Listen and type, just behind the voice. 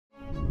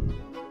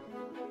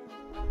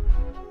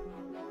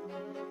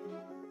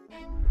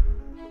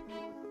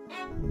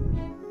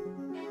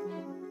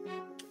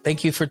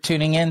Thank you for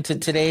tuning in to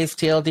today's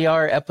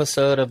TLDR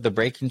episode of the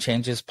Breaking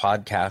Changes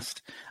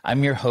podcast.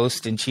 I'm your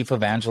host and chief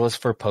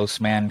evangelist for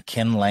Postman,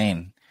 Ken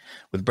Lane.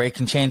 With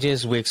Breaking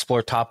Changes, we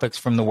explore topics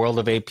from the world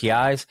of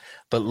APIs,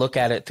 but look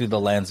at it through the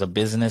lens of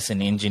business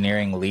and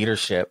engineering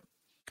leadership.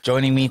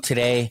 Joining me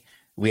today,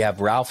 we have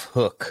Ralph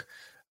Hook,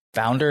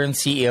 founder and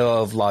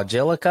CEO of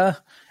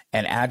Logilica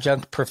and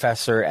adjunct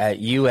professor at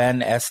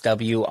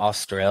UNSW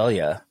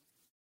Australia.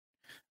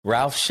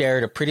 Ralph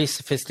shared a pretty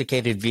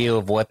sophisticated view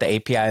of what the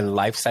API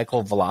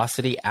lifecycle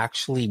velocity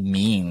actually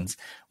means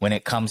when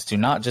it comes to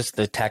not just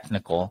the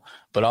technical,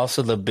 but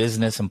also the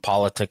business and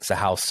politics of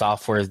how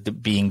software is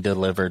being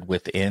delivered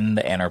within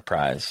the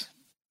enterprise.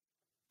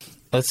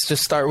 Let's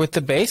just start with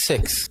the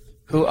basics.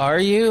 Who are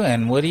you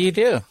and what do you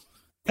do?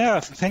 Yeah,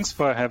 thanks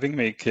for having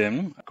me,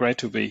 Kim. Great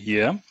to be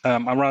here.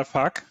 I'm Ralph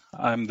Hook.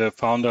 I'm the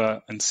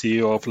founder and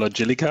CEO of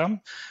Logilica.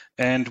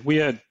 And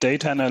we are a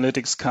data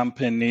analytics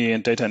company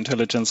and data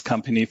intelligence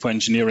company for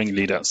engineering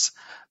leaders.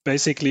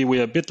 Basically, we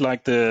are a bit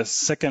like the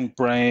second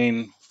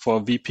brain for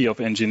VP of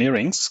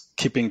engineering,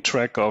 keeping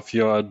track of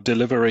your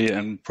delivery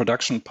and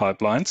production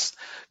pipelines,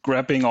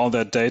 grabbing all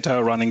that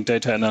data, running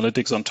data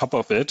analytics on top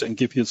of it, and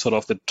give you sort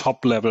of the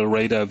top level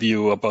radar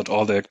view about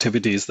all the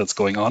activities that's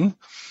going on.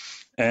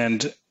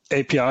 And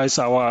API is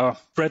our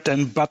bread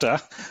and butter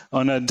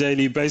on a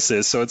daily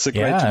basis. So it's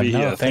great to be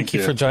here. Thank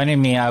you for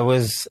joining me. I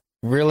was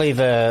really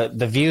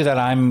the view that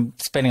I'm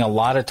spending a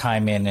lot of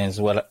time in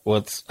is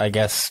what's I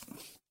guess,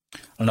 I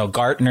don't know,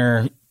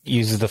 Gartner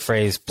uses the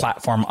phrase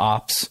platform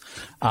ops,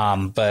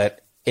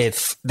 but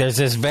there's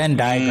this Venn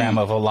diagram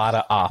of a lot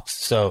of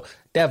ops. So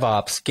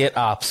DevOps,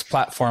 GitOps,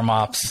 platform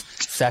ops,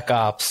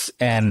 SecOps.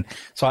 And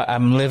so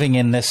I'm living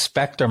in this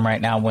spectrum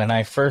right now. When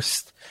I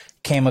first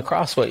came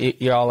across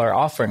what y'all are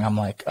offering, I'm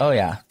like, oh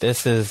yeah,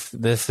 this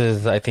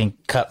is, I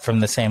think, cut from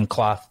the same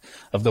cloth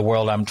of the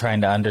world I'm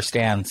trying to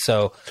understand.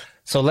 So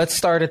let's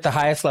start at the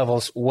highest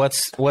levels.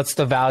 What's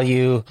the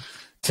value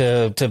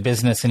to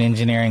business and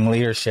engineering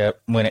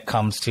leadership when it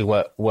comes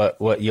to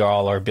what you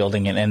all are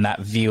building in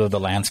that view of the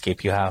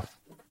landscape you have?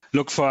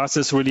 Look, for us,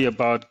 it's really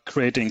about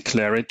creating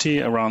clarity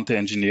around the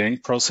engineering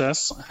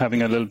process,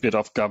 having a little bit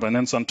of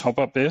governance on top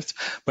of it,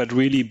 but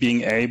really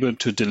being able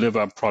to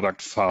deliver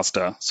product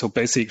faster. So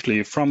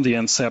basically from the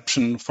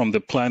inception, from the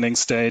planning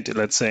state,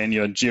 let's say in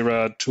your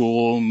Jira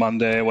tool,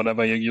 Monday,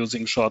 whatever you're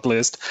using,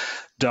 shortlist,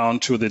 down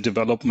to the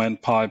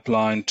development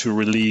pipeline to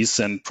release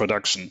and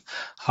production.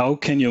 How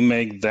can you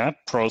make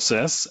that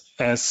process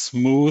as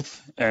smooth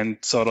and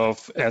sort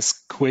of as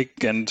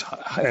quick and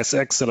as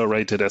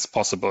accelerated as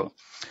possible?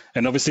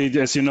 And obviously,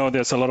 as you know,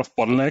 there's a lot of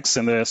bottlenecks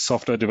in the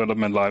software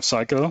development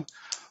lifecycle,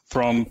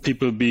 from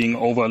people being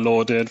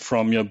overloaded,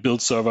 from your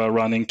build server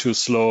running too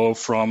slow,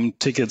 from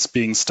tickets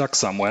being stuck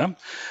somewhere.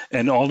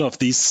 And all of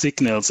these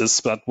signals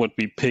is what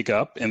we pick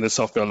up in the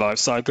software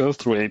lifecycle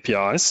through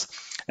APIs,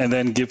 and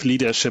then give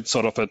leadership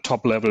sort of a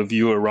top level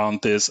view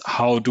around this.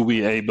 How do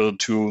we able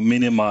to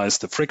minimize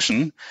the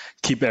friction,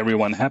 keep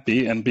everyone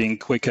happy, and being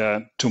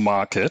quicker to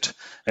market?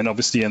 And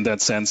obviously in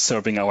that sense,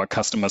 serving our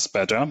customers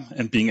better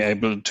and being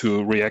able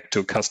to react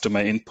to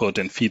customer input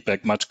and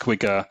feedback much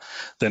quicker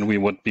than we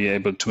would be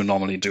able to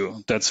normally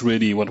do. That's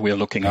really what we are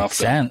looking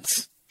after. Makes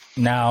sense.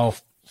 Now,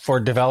 for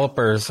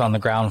developers on the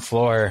ground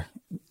floor,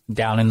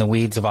 down in the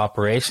weeds of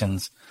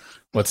operations,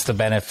 what's the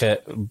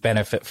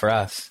benefit for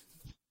us?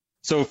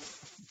 So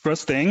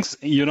first things,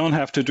 you don't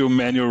have to do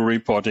manual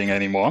reporting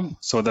anymore.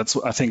 So that's,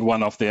 I think,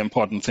 one of the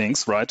important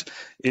things, right?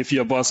 If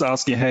your boss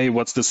asks you, hey,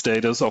 what's the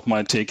status of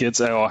my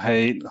tickets? Or,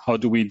 hey, how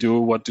do we do?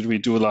 What did we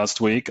do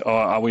last week? Or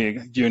are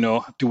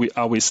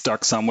we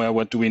stuck somewhere?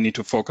 What do we need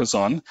to focus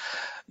on?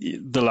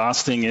 The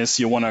last thing is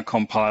you want to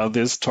compile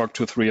this, talk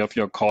to 3 of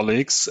your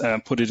colleagues,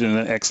 put it in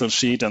an Excel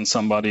sheet, and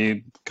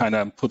somebody kind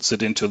of puts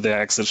it into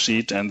their Excel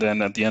sheet. And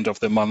then at the end of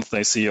the month,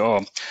 they see,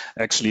 oh,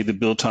 actually the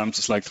build times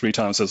is like 3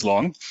 times as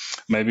long.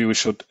 Maybe we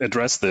should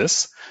address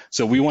this.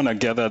 So we want to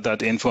gather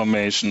that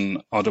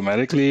information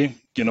automatically,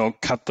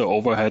 cut the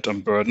overhead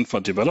and burden for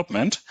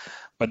development.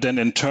 But then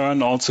in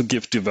turn also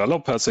give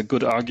developers a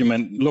good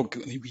argument. Look,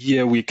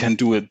 here we can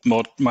do it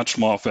much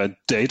more of a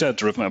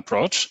data-driven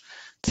approach.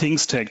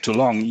 Things take too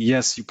long.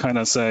 Yes, you kind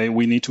of say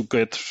we need to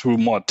get through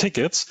more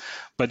tickets,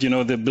 but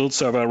the build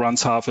server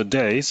runs half a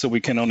day, so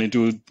we can only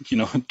do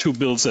 2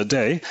 builds a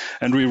day,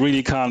 and we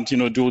really can't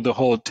do the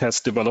whole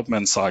test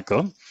development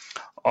cycle.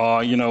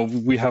 Or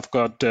we have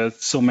got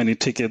so many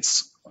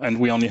tickets and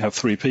we only have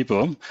 3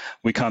 people.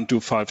 We can't do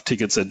 5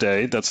 tickets a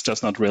day. That's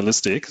just not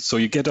realistic. So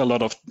you get a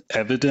lot of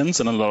evidence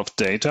and a lot of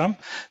data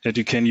that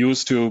you can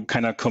use to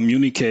kind of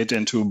communicate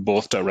into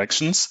both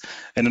directions.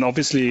 And then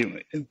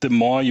obviously, the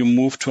more you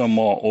move to a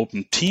more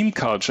open team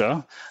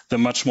culture, the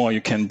much more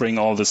you can bring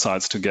all the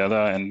sides together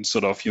and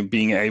sort of you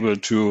being able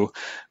to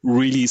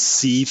really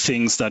see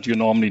things that you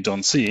normally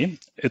don't see.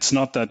 It's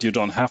not that you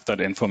don't have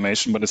that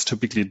information, but it's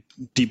typically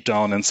deep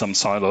down in some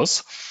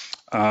silos.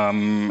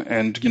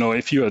 And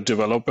if you're a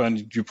developer,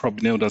 and you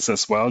probably know this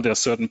as well, there are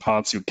certain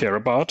parts you care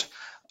about.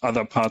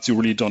 other parts you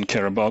really don't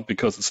care about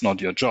because it's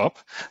not your job,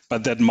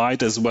 but that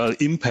might as well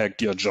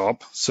impact your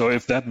job. So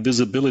if that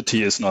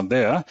visibility is not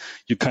there,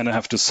 you kind of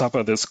have to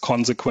suffer these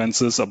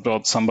consequences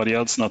about somebody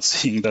else not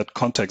seeing that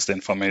context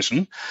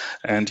information.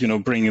 And,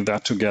 bringing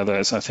that together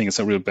I think is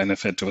a real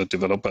benefit to the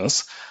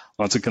developers.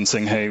 Also can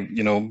say, hey,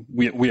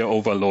 we are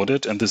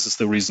overloaded and this is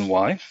the reason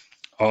why.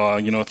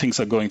 Or, things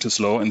are going too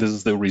slow and this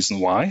is the reason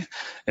why,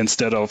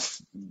 instead of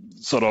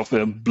sort of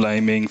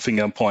blaming,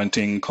 finger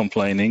pointing,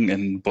 complaining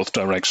in both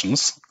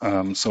directions.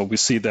 So we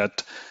see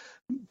that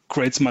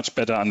creates much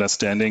better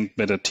understanding,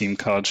 better team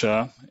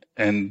culture,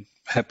 and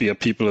happier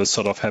people is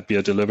sort of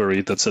happier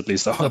delivery. That's at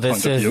least our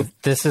point of view.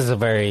 This is a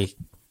very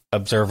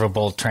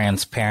observable,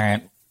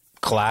 transparent,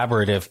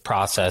 collaborative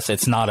process.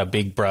 It's not a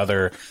big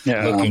brother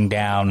looking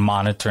down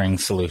monitoring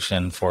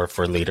solution for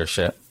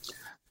leadership.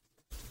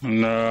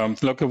 No,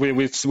 look,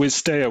 we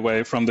stay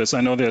away from this.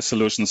 I know there are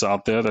solutions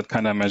out there that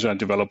kind of measure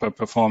developer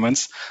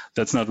performance.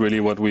 That's not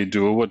really what we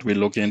do, what we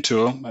look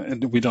into.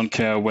 We don't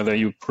care whether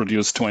you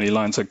produce 20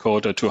 lines of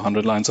code or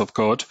 200 lines of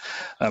code,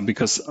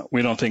 because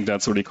we don't think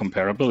that's really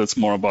comparable. It's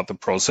more about the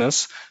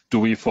process. Do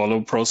we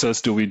follow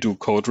process? Do we do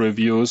code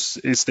reviews?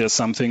 Is there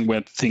something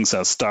where things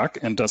are stuck?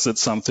 And does it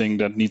something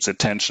that needs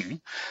attention?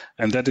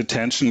 And that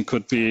attention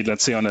could be,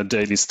 let's say, on a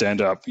daily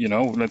stand-up.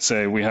 Let's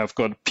say we have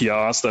got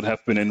PRs that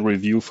have been in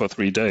review for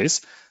 3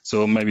 days.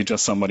 So maybe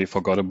just somebody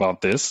forgot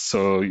about this.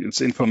 So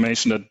it's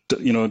information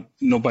that,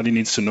 nobody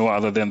needs to know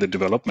other than the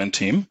development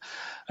team.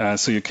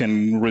 So you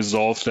can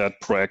resolve that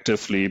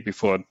proactively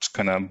before it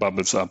kind of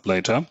bubbles up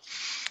later.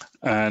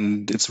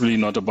 And it's really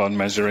not about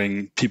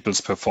measuring people's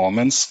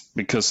performance,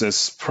 because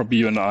as probably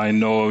you and I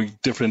know,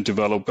 different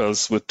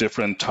developers with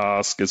different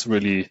tasks,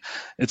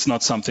 it's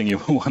not something you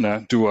want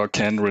to do or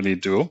can really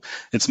do.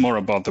 It's more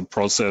about the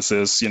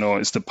processes.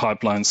 Is the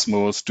pipeline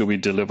smooth? Do we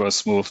deliver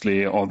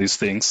smoothly? All these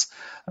things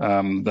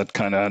that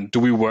kind of, do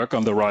we work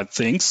on the right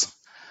things?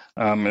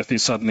 If we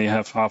suddenly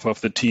have half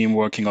of the team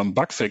working on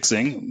bug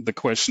fixing, the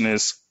question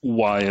is,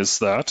 why is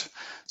that?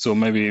 So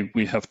maybe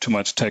we have too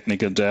much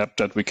technical debt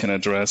that we can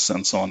address,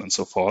 and so on and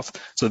so forth.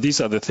 So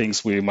these are the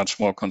things we're much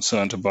more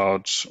concerned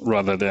about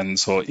rather than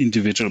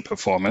individual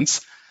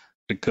performance.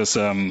 Because,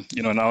 in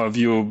our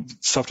view,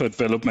 software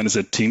development is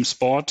a team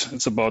sport.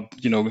 It's about,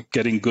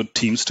 getting good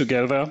teams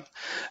together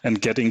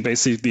and getting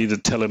basically the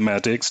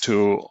telematics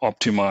to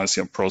optimize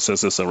your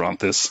processes around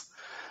this.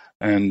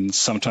 And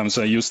sometimes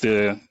I use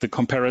the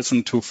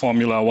comparison to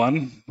Formula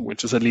One,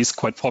 which is at least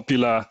quite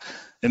popular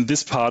in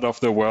this part of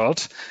the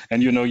world.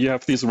 And, you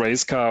have these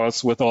race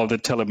cars with all the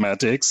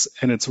telematics,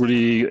 and it's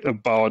really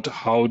about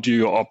how do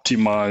you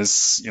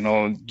optimize,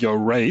 your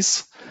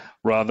race,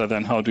 rather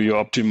than how do you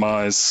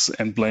optimize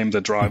and blame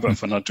the driver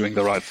for not doing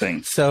the right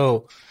thing.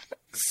 So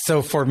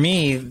for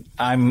me,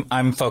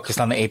 I'm focused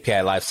on the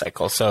API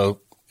lifecycle. So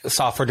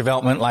software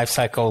development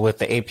lifecycle with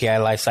the API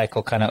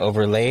lifecycle kind of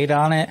overlaid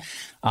on it.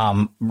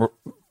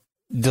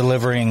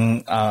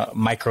 Delivering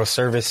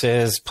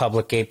microservices,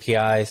 public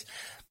APIs,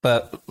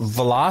 but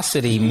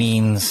velocity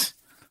means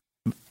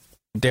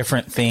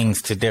different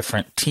things to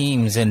different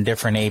teams and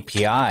different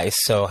APIs.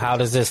 So how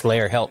does this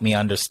layer help me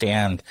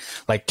understand,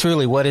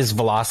 truly, what is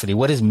velocity?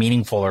 What is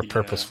meaningful or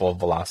purposeful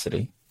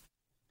velocity?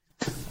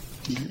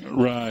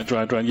 Right.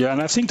 Yeah,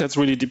 and I think that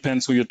really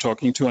depends who you're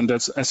talking to. And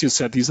that's, as you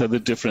said, these are the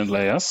different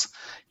layers.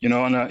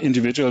 On an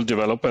individual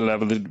developer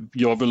level,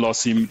 your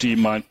velocity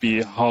might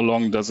be how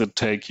long does it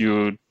take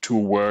you to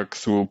work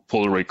through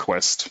pull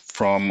request,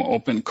 from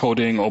open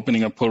coding,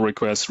 opening a pull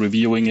request,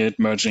 reviewing it,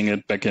 merging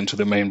it back into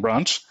the main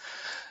branch.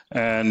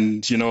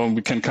 And,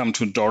 we can come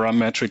to DORA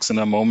metrics in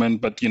a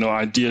moment, but,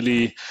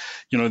 ideally,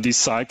 these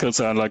cycles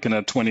are like in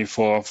a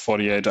 24,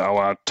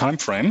 48-hour time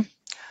frame.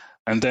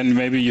 And then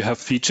maybe you have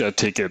feature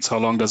tickets. How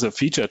long does a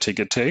feature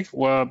ticket take?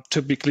 Well,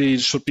 typically it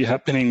should be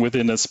happening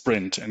within a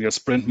sprint, and your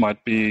sprint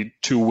might be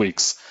 2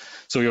 weeks.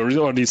 So you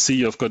already see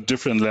you've got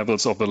different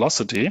levels of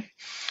velocity.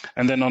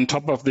 And then on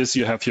top of this,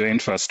 you have your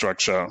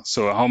infrastructure.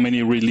 So how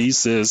many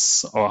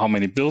releases or how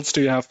many builds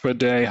do you have per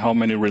day? How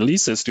many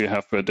releases do you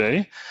have per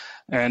day?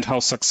 And how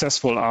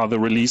successful are the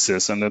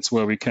releases? And that's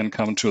where we can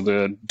come to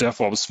the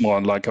DevOps more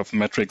of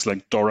metrics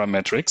like DORA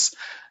metrics.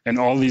 And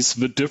all these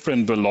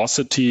different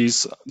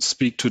velocities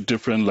speak to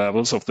different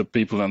levels of the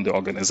people in the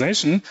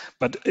organization,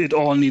 but it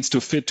all needs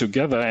to fit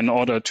together in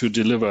order to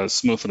deliver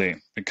smoothly.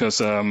 Because,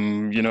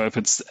 if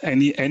it's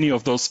any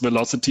of those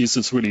velocities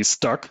is really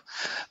stuck,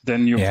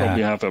 then you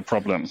probably have a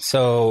problem.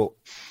 So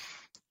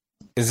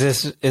is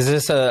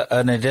this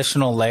an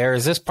additional layer?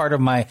 Is this part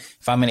of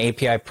if I'm an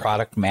API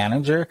product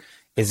manager,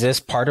 is this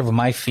part of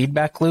my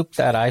feedback loop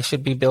that I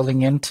should be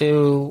building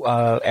into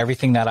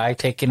everything that I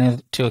take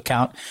into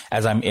account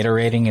as I'm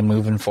iterating and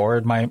moving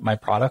forward my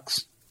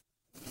products?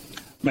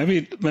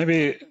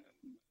 Maybe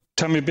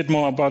tell me a bit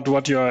more about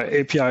what your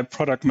API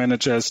product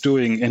manager is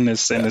doing in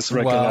his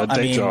regular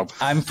day job.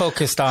 I'm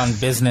focused on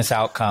business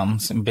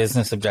outcomes and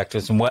business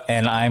objectives,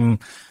 and I'm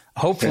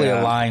hopefully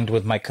aligned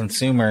with my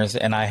consumers,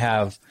 and I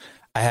have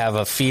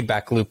a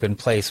feedback loop in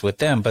place with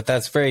them, but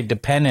that's very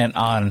dependent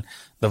on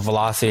the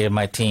velocity of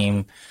my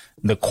team,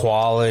 the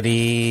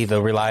quality,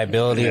 the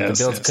reliability of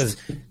the builds,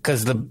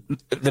 because the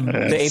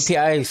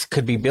APIs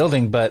could be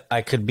building, but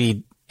I could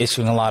be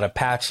issuing a lot of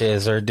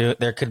patches, or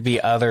there could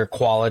be other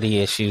quality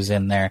issues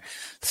in there.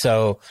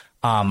 So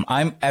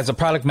I'm, as a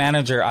product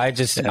manager,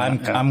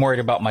 I'm worried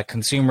about my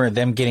consumer,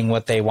 them getting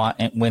what they want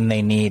and when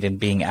they need, and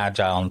being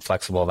agile and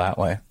flexible that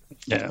way.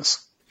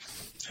 Yes.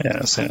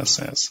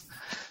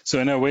 So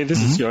in a way,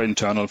 this is your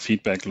internal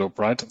feedback loop,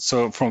 right?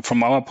 So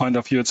from our point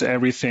of view, it's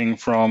everything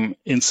from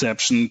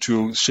inception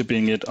to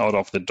shipping it out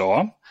of the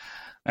door.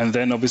 And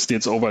then obviously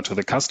it's over to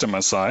the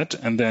customer side.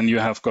 And then you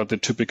have got the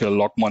typical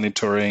log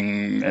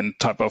monitoring and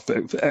type of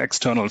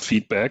external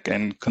feedback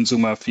and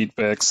consumer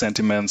feedback,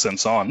 sentiments, and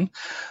so on.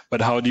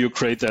 But how do you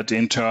create that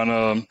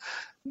internal,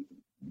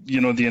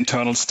 the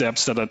internal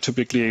steps that are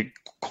typically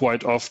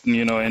quite often,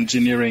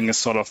 engineering is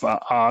sort of an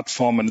art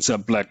form and it's a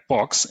black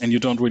box and you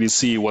don't really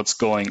see what's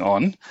going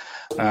on.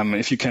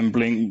 If you can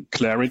bring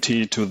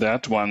clarity to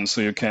that one, so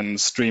you can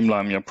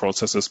streamline your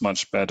processes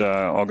much better,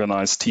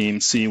 organize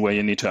teams, see where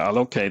you need to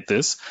allocate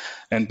this,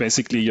 and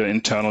basically your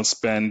internal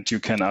spend you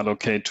can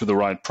allocate to the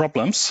right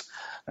problems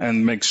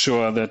and make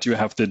sure that you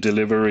have the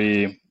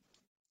delivery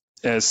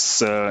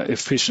as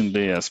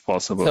efficiently as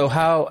possible. So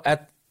how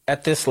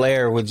at this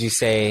layer would you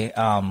say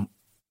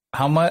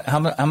how much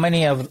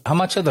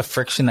of the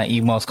friction that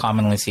you most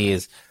commonly see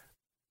is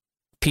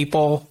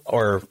people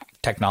or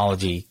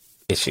technology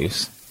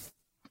issues?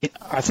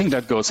 I think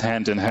that goes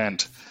hand in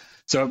hand.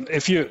 So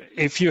if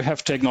you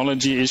have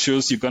technology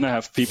issues, you're going to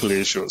have people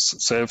issues.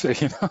 So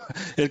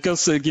it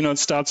goes, it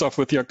starts off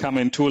with your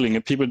common tooling.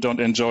 If people don't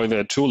enjoy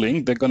their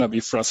tooling, they're going to be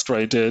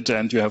frustrated,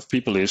 and you have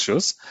people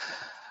issues.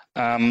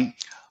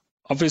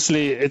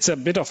 Obviously, it's a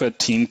bit of a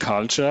team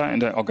culture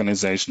and an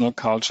organizational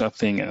culture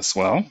thing as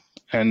well.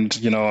 And,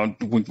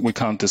 we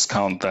can't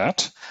discount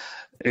that.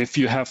 If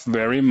you have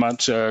very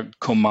much a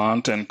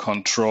command and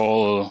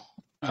control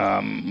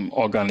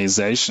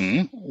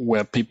organization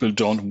where people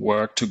don't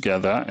work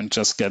together and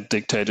just get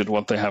dictated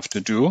what they have to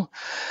do,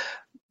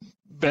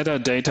 better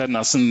data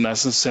doesn't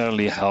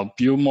necessarily help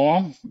you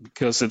more,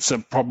 because it's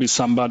probably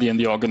somebody in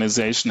the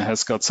organization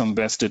has got some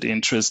vested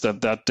interest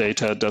that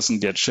data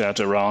doesn't get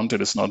shared around.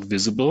 It is not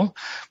visible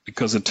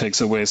because it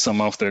takes away some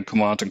of the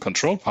command and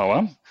control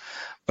power.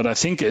 But I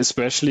think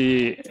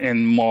especially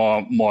in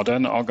more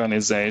modern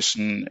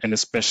organization, and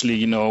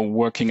especially,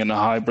 working in a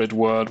hybrid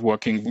world,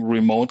 working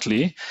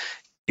remotely,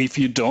 if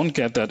you don't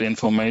get that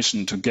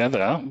information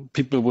together,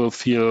 people will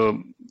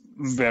feel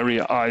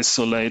very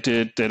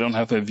isolated. They don't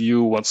have a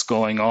view what's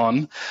going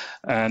on.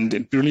 And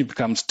it really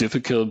becomes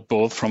difficult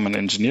both from an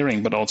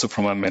engineering, but also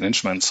from a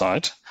management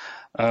side.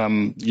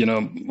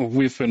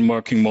 We've been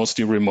working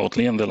mostly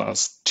remotely in the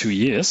last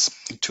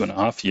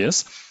 2.5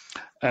 years.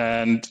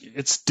 And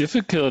it's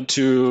difficult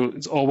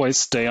to always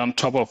stay on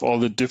top of all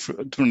the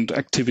different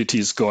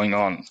activities going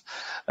on.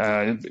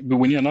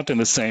 When you're not in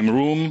the same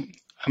room,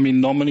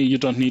 normally you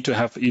don't need to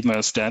have even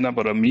a stand-up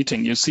or a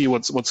meeting. You see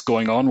what's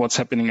going on, what's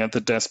happening at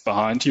the desk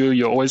behind you.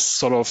 You always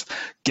sort of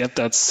get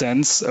that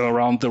sense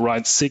around the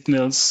right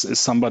signals. Is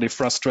somebody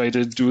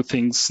frustrated? Do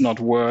things not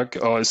work?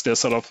 Or is there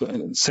sort of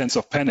a sense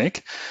of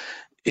panic?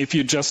 If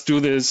you just do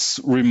this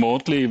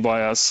remotely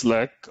via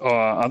Slack or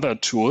other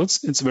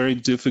tools, it's very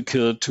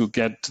difficult to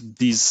get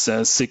these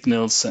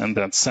signals and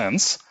that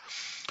sense.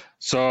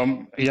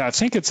 So, I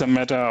think it's a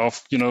matter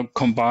of,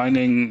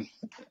 combining.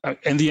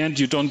 In the end,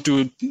 you don't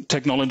do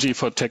technology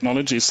for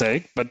technology's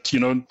sake, but,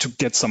 to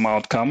get some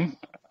outcome.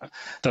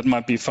 That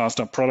might be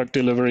faster product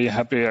delivery,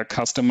 happier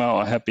customer,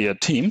 or happier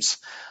teams.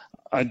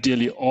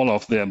 Ideally, all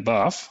of the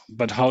above.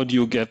 But how do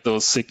you get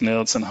those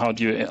signals, and how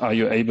are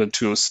you able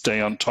to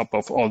stay on top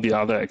of all the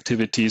other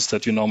activities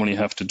that you normally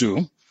have to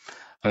do?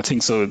 I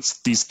think so. It's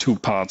these two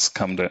parts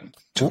come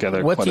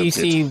together. What do you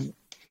see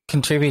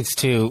contributes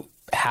to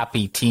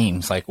happy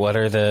teams? Like, what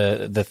are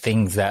the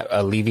things that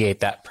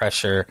alleviate that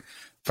pressure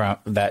from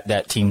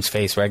that teams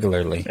face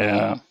regularly?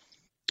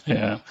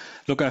 Yeah.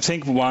 Look, I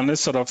think one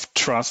is sort of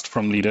trust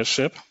from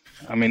leadership.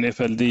 If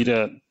a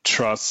leader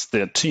trusts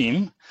their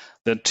team,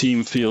 the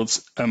team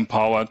feels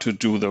empowered to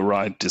do the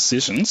right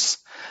decisions.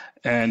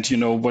 And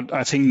what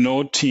I think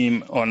no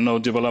team or no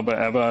developer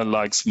ever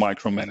likes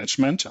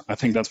micromanagement. I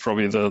think that's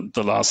probably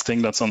the last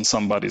thing that's on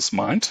somebody's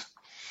mind.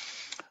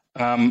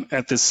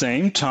 At the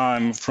same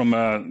time, from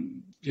a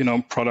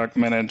product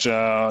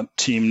manager,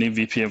 team lead,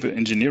 VP of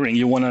engineering,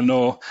 you want to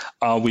know,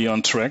 are we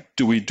on track?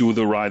 Do we do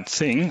the right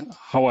thing?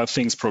 How are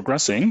things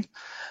progressing?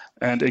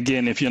 And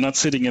again, if you're not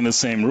sitting in the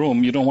same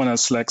room, you don't want to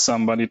Slack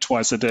somebody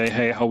twice a day.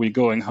 Hey, how are we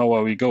going? How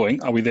are we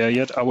going? Are we there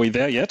yet? Are we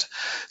there yet?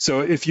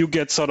 So if you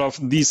get sort of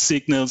these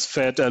signals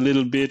fed a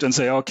little bit and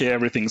say, okay,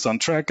 everything's on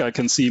track. I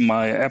can see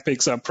my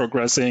epics are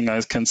progressing.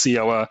 I can see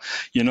our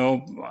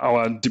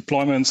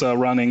deployments are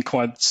running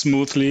quite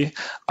smoothly.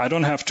 I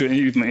don't have to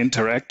even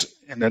interact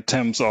in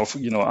terms of,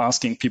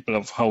 asking people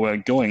of how we're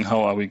going,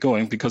 how are we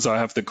going, because I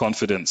have the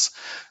confidence.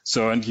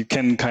 So, and you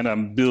can kind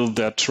of build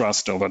that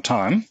trust over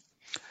time.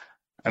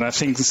 And I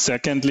think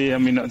secondly,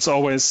 it's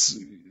always,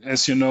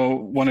 as you know,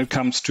 when it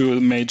comes to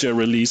major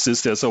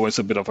releases, there's always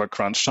a bit of a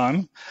crunch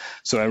time.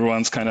 So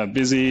everyone's kind of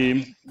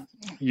busy.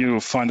 You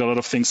find a lot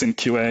of things in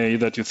QA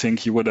that you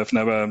think you would have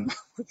never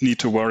need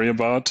to worry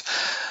about.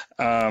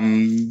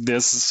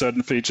 There's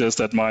certain features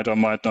that might or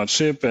might not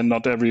ship, and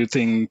not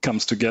everything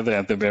comes together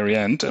at the very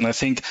end. And I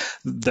think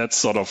that's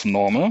sort of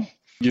normal.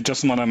 You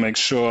just want to make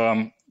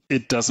sure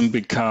it doesn't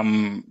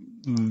become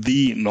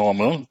the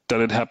normal,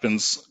 that it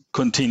happens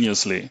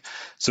continuously.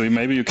 So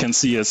maybe you can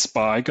see a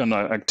spike on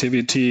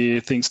activity,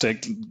 things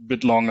take a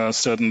bit longer,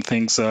 certain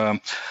things,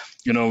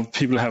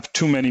 people have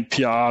too many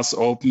PRs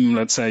open.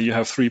 Let's say you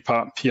have 4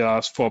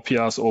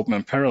 PRs open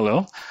in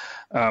parallel.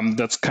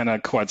 That's kind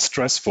of quite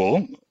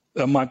stressful.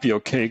 That might be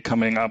okay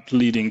coming up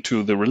leading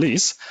to the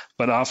release,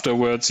 but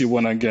afterwards you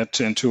want to get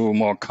into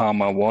more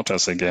calmer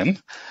waters again.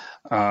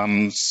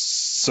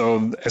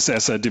 So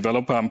as a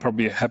developer, I'm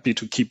probably happy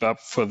to keep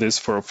up for this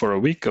for a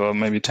week or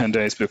maybe 10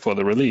 days before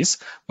the release,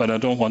 but I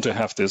don't want to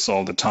have this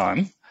all the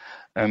time.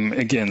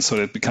 Again, so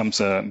it becomes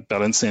a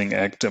balancing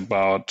act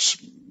about,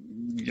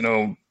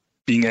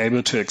 being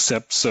able to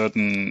accept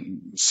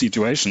certain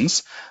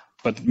situations,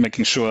 but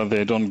making sure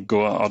they don't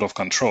go out of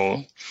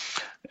control.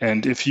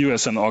 And if you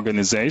as an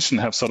organization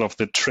have sort of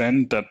the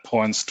trend that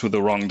points to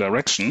the wrong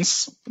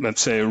directions,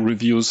 let's say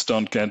reviews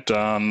don't get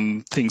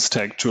done, things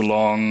take too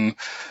long,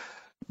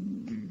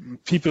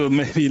 people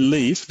maybe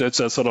leave, that's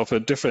a sort of a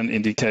different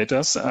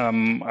indicators.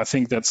 I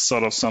think that's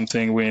sort of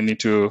something we need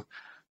to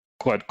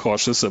quite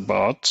cautious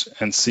about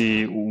and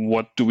see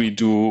what do we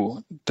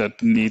do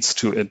that needs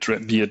to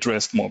be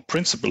addressed more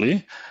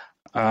principally.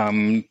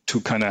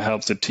 To kind of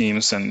help the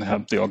teams and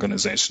help the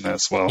organization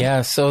as well.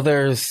 Yeah, so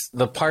there's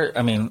the part,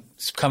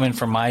 coming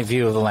from my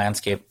view of the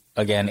landscape,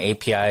 again,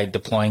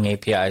 deploying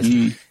APIs,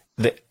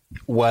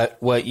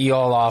 what you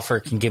all offer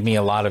can give me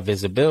a lot of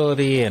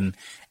visibility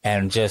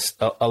and just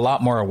a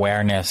lot more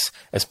awareness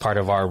as part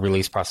of our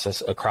release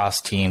process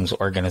across teams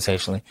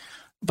organizationally.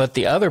 But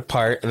the other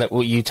part that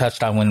you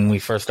touched on when we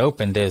first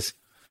opened is,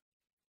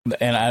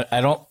 and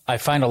I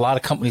find a lot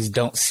of companies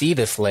don't see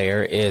this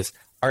layer, is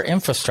our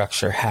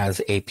infrastructure has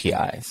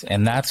APIs,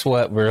 and that's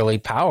what really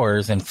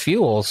powers and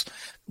fuels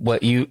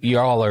what you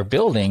all are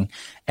building.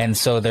 And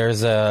so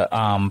there's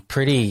a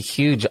pretty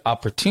huge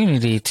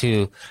opportunity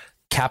to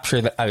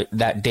capture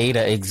that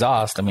data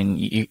exhaust.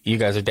 You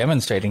guys are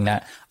demonstrating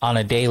that on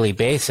a daily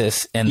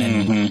basis, and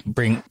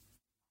then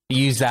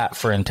use that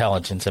for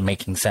intelligence and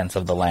making sense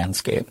of the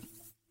landscape.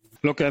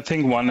 Look, I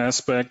think one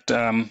aspect,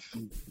 don't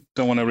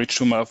want to reach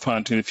too far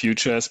into the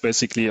future, is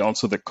basically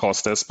also the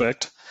cost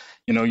aspect.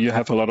 You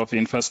have a lot of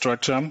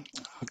infrastructure.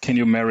 Can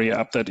you marry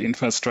up that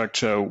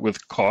infrastructure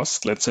with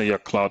cost? Let's say your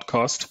cloud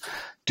cost.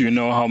 Do you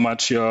know how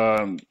much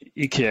your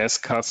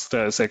EKS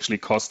cluster is actually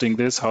costing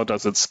this? How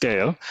does it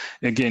scale?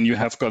 Again, you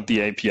have got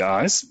the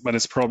APIs, but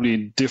it's probably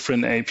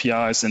different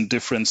APIs and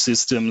different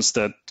systems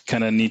that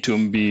kind of need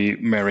to be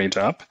married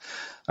up.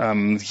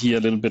 Here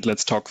a little bit,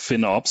 let's talk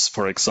FinOps,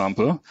 for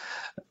example,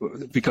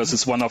 because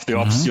it's one of the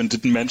ops you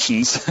didn't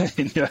mention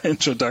in your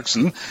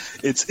introduction.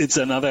 It's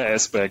another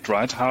aspect,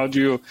 right? How do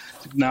you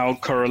now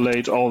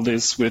correlate all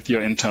this with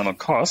your internal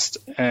cost?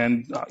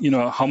 And,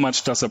 how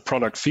much does a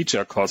product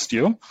feature cost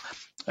you?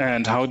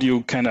 And how do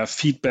you kind of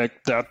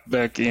feedback that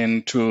back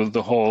into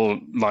the whole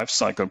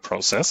lifecycle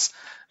process?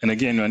 And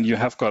again, when you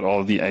have got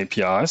all the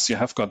APIs, you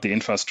have got the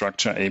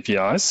infrastructure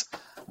APIs,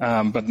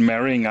 but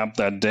marrying up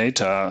that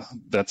data,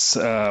 that's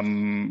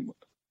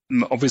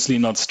obviously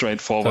not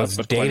straightforward.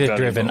 So it's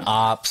data-driven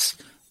ops,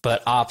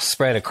 but ops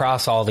spread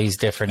across all these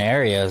different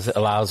areas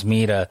allows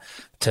me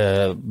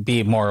to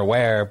be more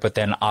aware, but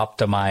then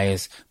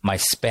optimize my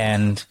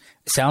spend.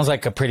 Sounds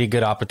like a pretty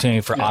good opportunity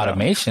for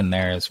automation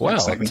there as well,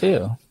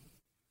 too.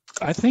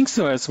 I think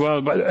so as well.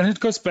 And it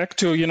goes back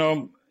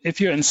to,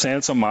 if you're in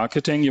sales or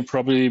marketing,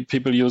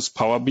 people use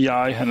Power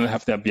BI and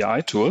have their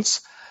BI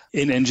tools.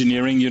 In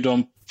engineering, you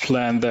don't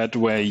plan that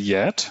way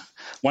yet.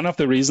 One of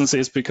the reasons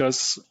is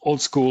because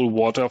old school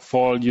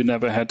waterfall, you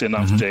never had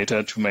enough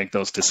data to make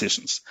those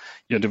decisions.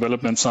 Your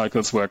development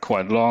cycles were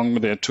quite long.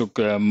 They took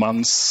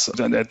months.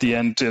 And at the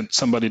end,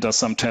 somebody does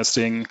some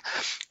testing.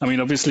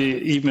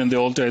 Obviously, even in the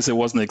old days, it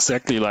wasn't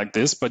exactly like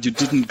this, but you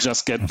didn't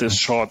just get these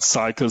short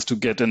cycles to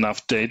get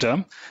enough data.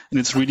 And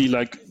it's really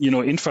like,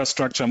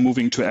 infrastructure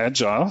moving to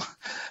agile.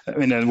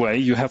 In a way,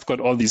 you have got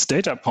all these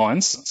data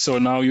points. So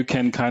now you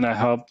can kind of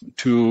help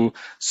to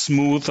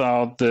smooth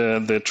out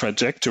the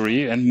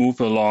trajectory and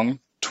move along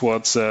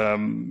towards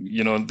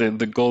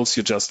the goals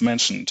you just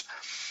mentioned.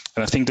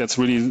 And I think that's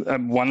really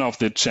one of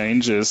the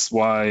changes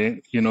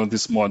why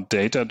this more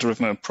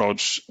data-driven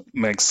approach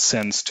makes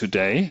sense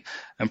today,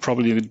 and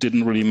probably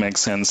didn't really make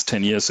sense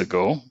 10 years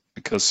ago,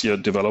 because your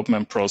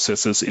development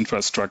processes,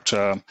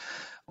 infrastructure,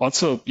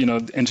 also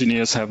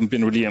engineers haven't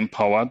been really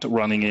empowered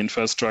running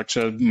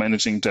infrastructure,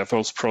 managing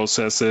DevOps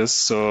processes.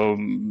 So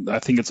I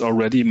think it's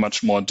already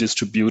much more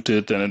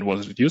distributed than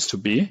it used to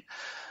be.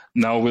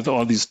 Now, with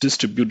all this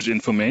distributed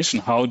information,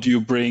 how do you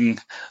bring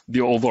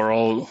the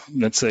overall,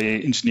 let's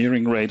say,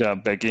 engineering radar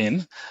back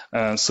in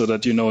so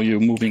that you're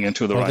moving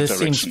into the right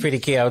direction? This seems pretty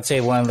key. I would say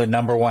one of the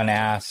number one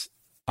asks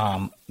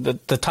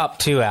The top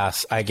two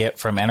asks I get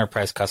from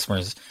enterprise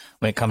customers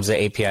when it comes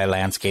to API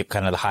landscape,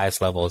 kind of the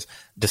highest levels,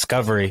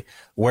 discovery,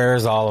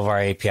 where's all of our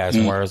APIs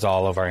and where's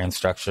all of our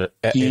infrastructure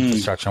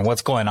and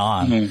what's going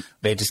on?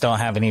 They just don't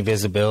have any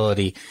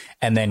visibility.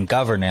 And then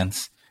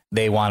governance,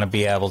 they want to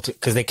be able to,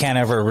 because they can't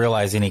ever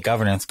realize any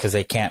governance because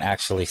they can't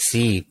actually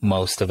see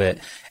most of it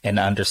and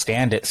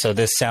understand it. So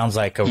this sounds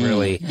like a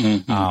really,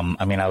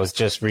 I mean, I was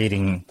just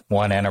reading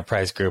one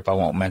enterprise group, I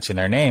won't mention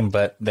their name,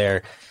 but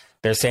they're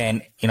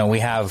saying, we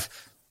have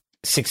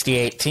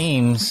 68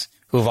 teams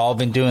who've all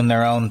been doing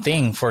their own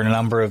thing for a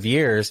number of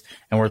years,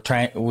 and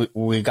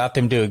we got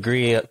them to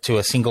agree to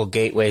a single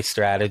gateway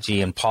strategy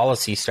and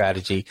policy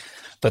strategy,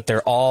 but they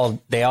all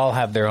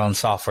have their own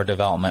software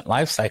development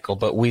lifecycle.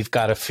 But we've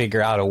got to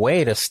figure out a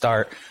way to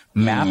start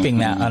mapping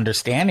that,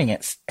 understanding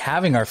it,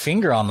 having our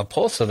finger on the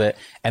pulse of it,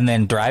 and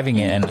then driving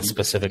it in a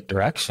specific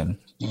direction.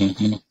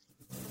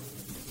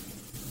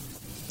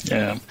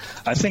 Yeah,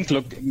 I think,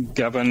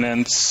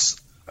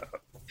 governance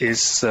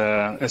is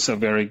a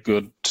very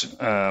good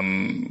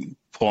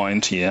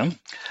point here.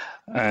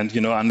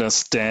 And,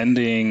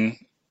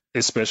 understanding,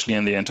 especially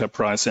in the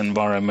enterprise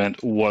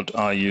environment, what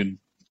are you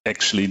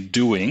actually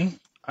doing?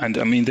 And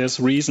I mean, there's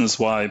reasons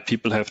why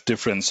people have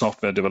different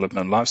software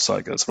development life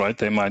cycles, right?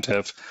 They might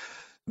have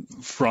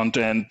front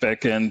end,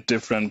 back end,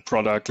 different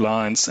product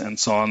lines and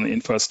so on,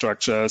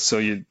 infrastructure. So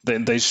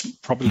they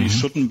probably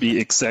shouldn't be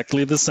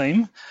exactly the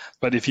same.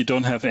 But if you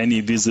don't have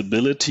any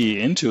visibility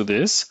into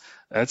this,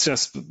 it's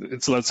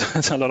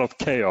a lot of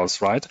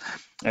chaos, right?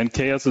 And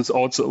chaos is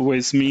also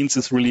always means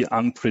it's really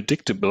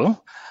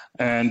unpredictable,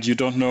 and you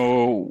don't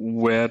know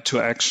where to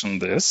action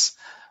this.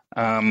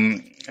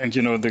 And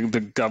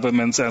the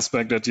governance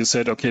aspect that you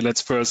said, okay,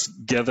 let's first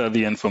gather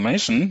the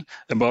information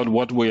about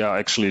what we are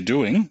actually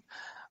doing.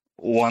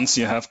 Once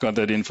you have got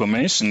that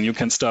information, you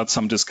can start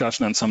some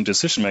discussion and some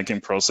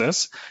decision-making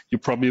process. You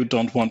probably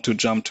don't want to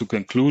jump to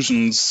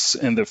conclusions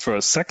in the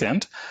first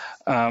second,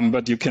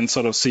 but you can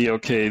sort of see,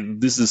 okay,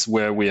 this is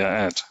where we are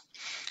at.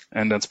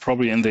 And that's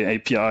probably in the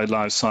API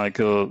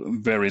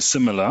lifecycle very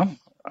similar.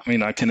 I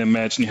mean, I can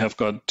imagine you have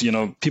got,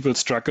 people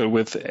struggle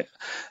with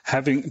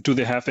do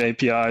they have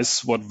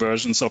APIs? What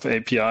versions of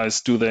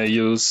APIs do they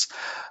use?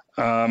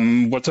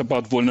 What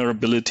about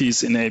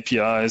vulnerabilities in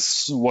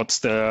APIs? What's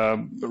their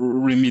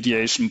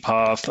remediation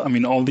path? I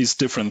mean, all these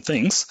different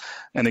things.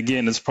 And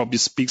again, it probably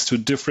speaks to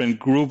different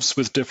groups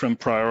with different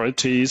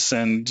priorities.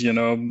 And,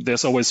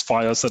 there's always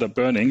fires that are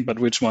burning, but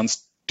which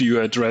ones do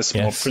you address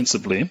more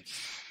principally?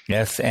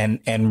 Yes,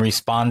 and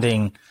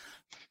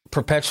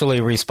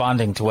perpetually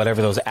responding to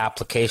whatever those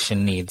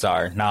application needs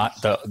are,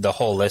 not the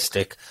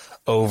holistic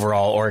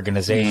overall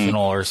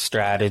organizational or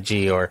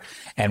strategy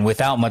and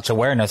without much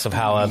awareness of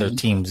how other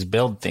teams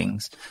build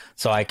things.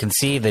 So I can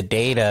see the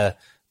data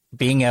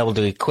being able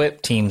to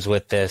equip teams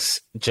with this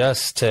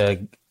just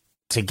to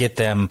get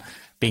them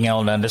being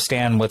able to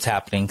understand what's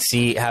happening,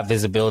 have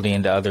visibility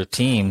into other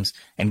teams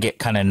and get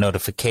kind of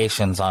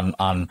notifications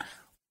on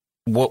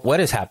what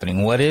is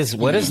happening, what is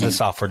the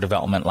software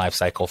development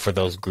lifecycle for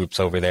those groups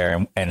over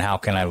there, and how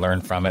can I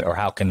learn from it, or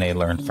how can they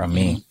learn from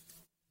me?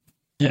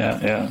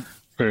 Yeah,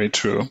 very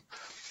true.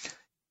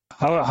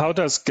 How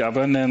does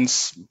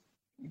governance,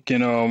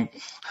 how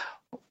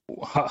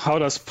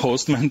does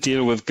Postman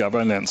deal with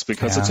governance?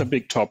 Because it's a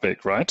big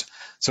topic, right?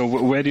 So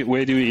where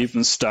do you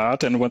even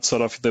start, and what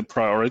sort of the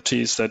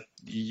priorities that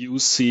you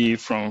see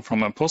from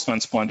a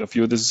Postman's point of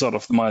view? This is sort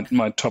of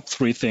my top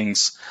three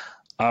things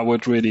I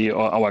would really,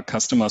 or our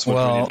customers would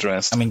really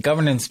address. I mean,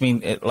 governance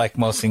like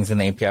most things in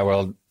the API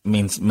world,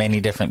 means many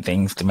different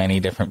things to many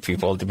different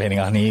people, depending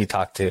on who you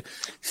talk to.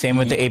 Same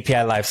with the API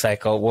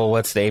lifecycle. Well,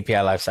 what's the API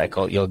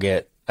lifecycle? You'll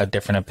get a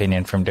different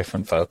opinion from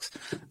different folks.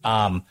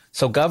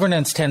 So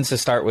governance tends to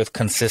start with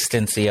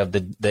consistency of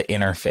the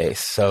interface.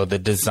 So the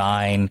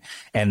design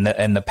and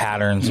the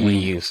patterns we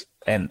use.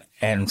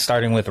 And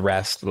starting with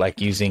REST,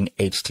 like using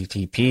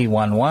HTTP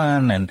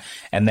 1.1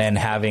 and then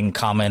having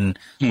common,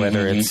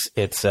 whether it's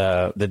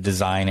the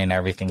design and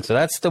everything. So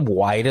that's the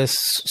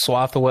widest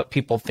swath of what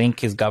people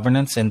think is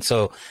governance. And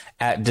so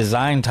at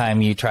design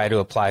time, you try to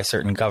apply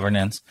certain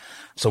governance.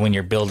 So when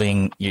you're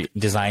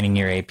designing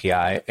your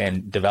API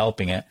and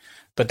developing it.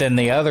 But then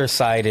the other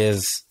side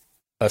is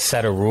a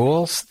set of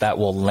rules that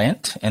will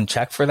lint and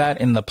check for that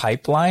in the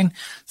pipeline.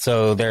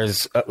 So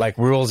there's like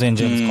rules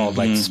engines called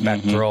like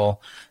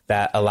Spectral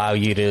that allow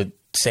you to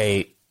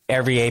say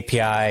every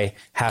API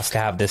has to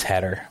have this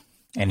header,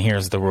 and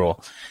here's the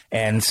rule.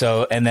 And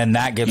then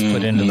that gets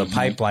put into the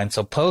pipeline.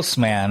 So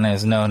Postman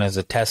is known as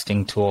a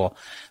testing tool,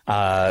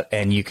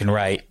 and you can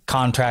write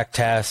contract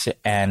tests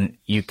and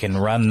you can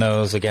run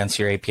those against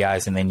your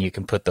APIs, and then you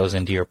can put those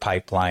into your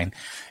pipeline.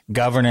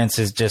 Governance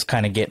is just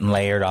kind of getting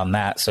layered on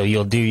that. So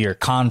you'll do your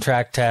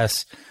contract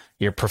tests,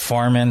 your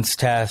performance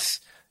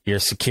tests, your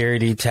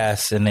security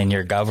tests, and then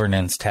your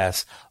governance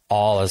tests,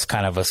 all as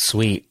kind of a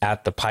suite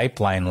at the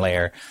pipeline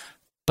layer.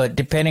 But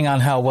depending on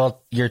how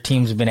well your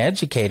team's been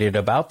educated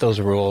about those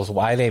rules,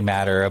 why they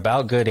matter,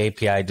 about good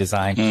API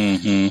design,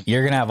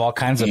 you're going to have all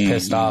kinds of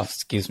pissed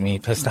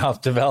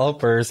off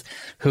developers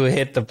who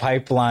hit the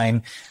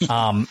pipeline,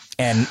 and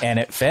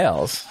it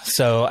fails.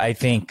 So I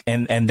think,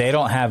 and they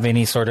don't have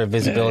any sort of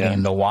visibility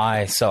into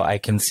why. So I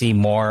can see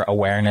more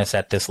awareness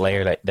at this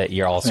layer that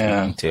you're all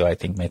speaking to. I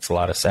think makes a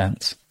lot of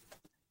sense.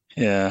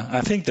 Yeah,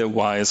 I think the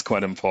why is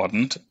quite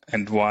important,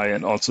 and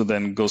also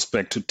then goes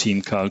back to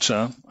team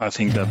culture. I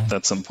think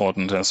that's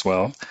important as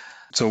well.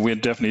 So we're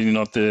definitely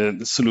not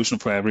the solution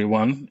for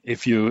everyone.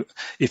 If you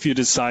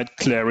decide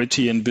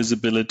clarity and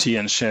visibility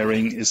and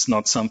sharing is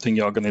not something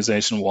your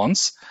organization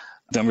wants,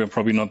 then we're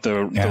probably not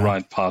the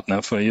right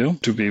partner for you,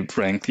 to be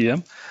frank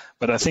here.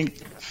 But I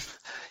think,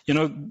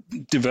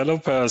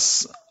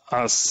 developers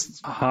are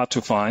hard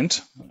to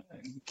find.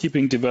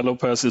 Keeping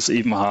developers is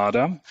even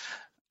harder.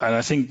 And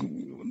I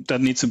think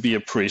that needs to be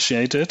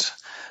appreciated.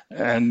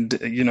 And,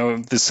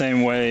 the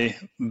same way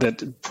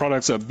that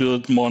products are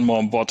built more and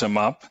more bottom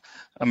up,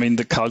 I mean,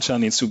 the culture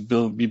needs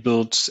to be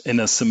built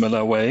in a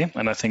similar way.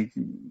 And I think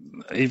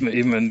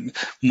even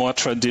more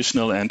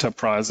traditional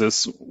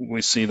enterprises,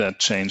 we see that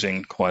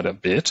changing quite a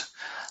bit.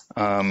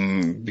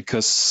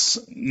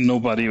 Because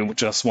nobody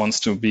just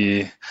wants to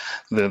be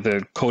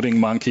the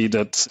coding monkey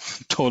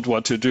that's told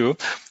what to do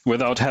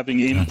without having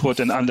input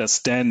and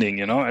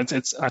understanding. I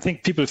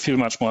think people feel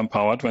much more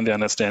empowered when they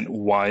understand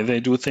why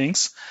they do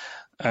things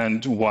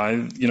and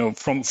why,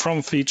 from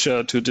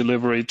feature to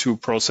delivery to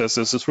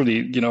processes. It's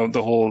really,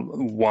 the whole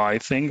why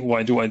thing.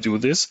 Why do I do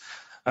this?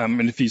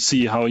 And if you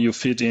see how you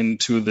fit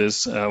into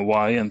this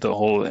why and the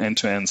whole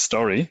end-to-end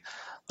story,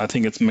 I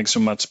think it makes a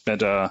much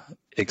better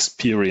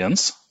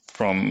experience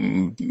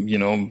from,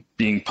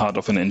 being part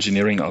of an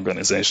engineering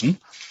organization.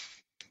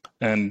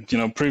 And,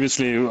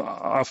 previously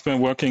I've been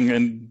working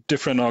in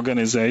different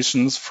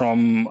organizations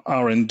from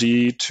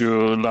R&D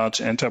to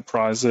large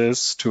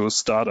enterprises to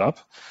startup.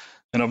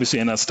 And obviously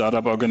in a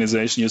startup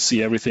organization, you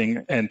see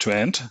everything end to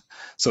end.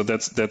 So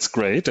that's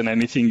great. And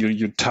anything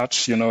you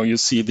touch, you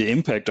see the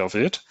impact of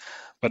it.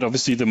 But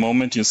obviously the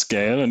moment you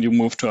scale and you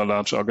move to a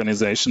large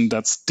organization,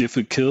 that's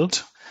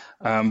difficult.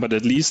 But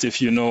at least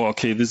if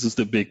okay, this is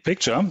the big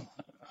picture,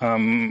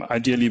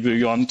 ideally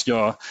beyond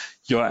your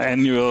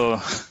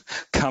annual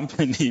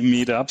company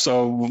meetups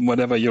or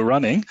whatever you're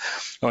running,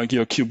 like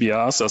your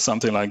QBRs or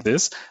something like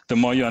this, the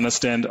more you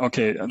understand,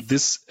 okay,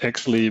 this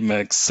actually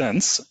makes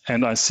sense,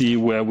 and I see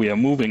where we are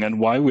moving and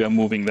why we are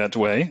moving that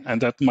way.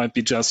 And that might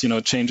be just,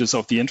 changes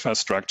of the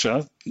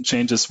infrastructure,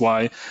 changes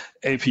why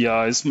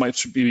APIs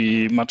might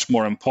be much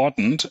more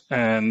important,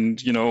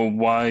 and,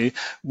 why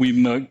we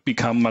might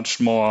become much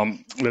more,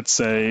 let's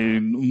say,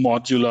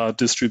 modular,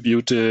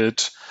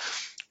 distributed,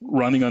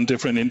 running on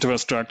different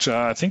infrastructure.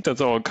 I think that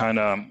all kind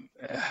of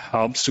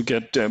helps to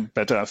get a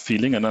better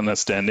feeling and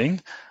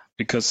understanding,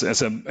 because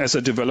as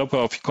a developer,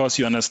 of course,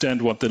 you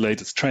understand what the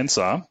latest trends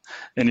are.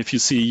 And if you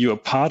see you're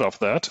part of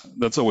that,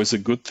 that's always a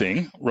good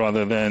thing,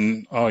 rather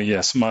than, oh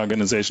yes, my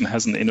organization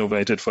hasn't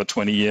innovated for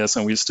 20 years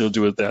and we still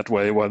do it that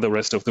way while the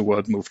rest of the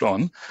world moved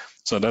on.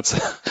 So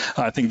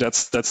I think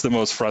that's the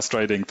most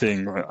frustrating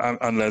thing,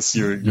 unless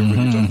you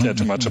really don't care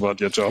too much about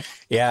your job.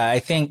 Yeah, I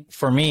think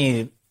for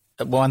me,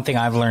 one thing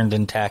I've learned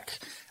in tech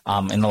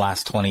in the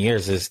last 20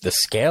 years is the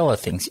scale of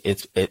things.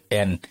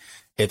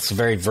 It's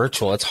very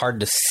virtual. It's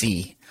hard to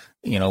see,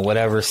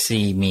 whatever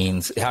see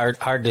means.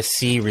 Hard to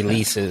see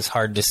releases,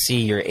 hard to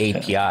see your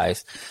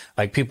APIs.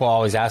 Like people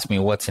always ask me,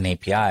 what's an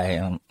API?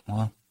 And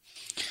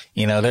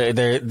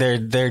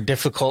they're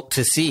difficult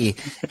to see.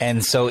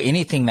 And so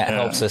anything that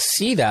helps us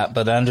see that,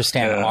 but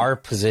understand our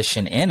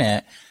position in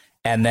it,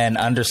 and then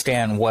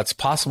understand what's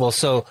possible.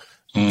 So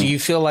do you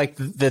feel like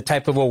the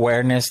type of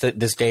awareness that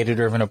this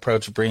data-driven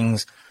approach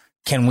brings,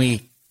 can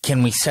we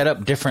set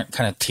up different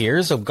kind of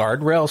tiers of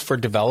guardrails for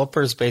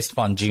developers based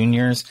upon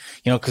juniors?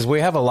 Because we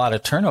have a lot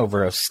of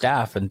turnover of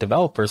staff and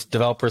developers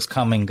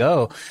come and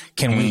go.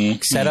 Can we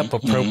set up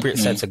appropriate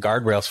sets of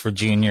guardrails for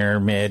junior,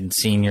 mid,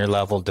 senior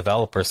level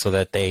developers so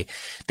that they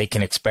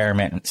can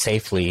experiment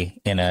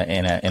safely in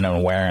an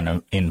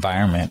aware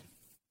environment?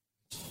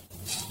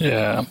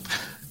 Yeah.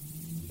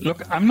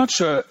 Look, I'm not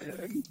sure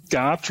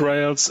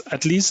guardrails,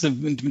 at least the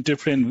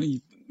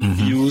different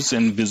views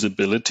and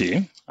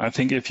visibility. I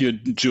think if you're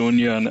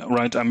junior,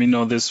 right, I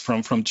know this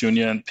from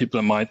junior and people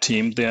on my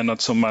team, they are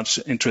not so much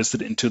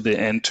interested into the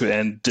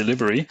end-to-end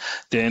delivery.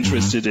 They're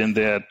interested in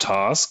their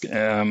task,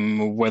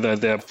 whether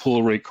their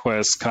pull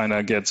request kind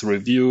of gets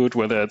reviewed,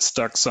 whether it's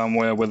stuck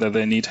somewhere, whether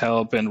they need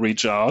help and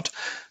reach out.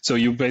 So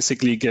you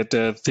basically get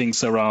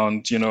things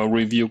around,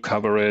 review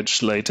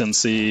coverage,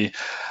 latency,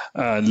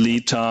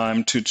 lead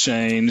time to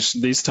change,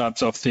 these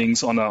types of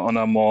things on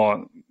a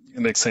more,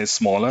 let's say,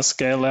 smaller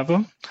scale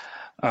level.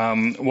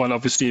 Well,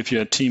 obviously, if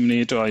you're a team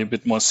lead or a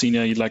bit more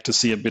senior, you'd like to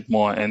see a bit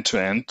more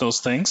end-to-end those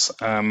things.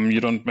 You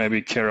don't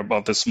maybe care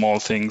about the small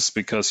things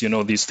because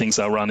these things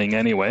are running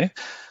anyway.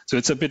 So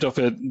it's a bit of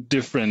a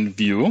different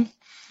view.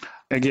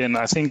 again,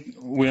 I think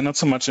we're not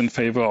so much in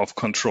favor of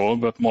control,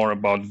 but more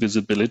about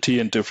visibility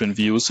and different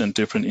views and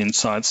different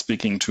insights,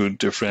 speaking to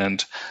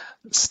different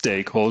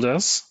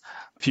stakeholders.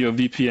 If you're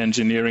VP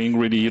engineering,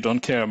 really, you don't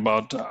care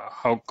about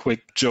how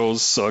quick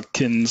Joe's or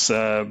Kin's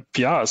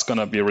PR is going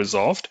to be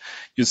resolved.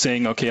 You're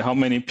saying, okay, how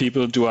many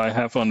people do I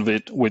have on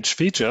which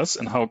features,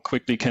 and how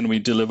quickly can we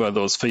deliver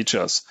those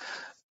features?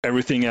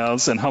 Everything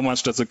else, and how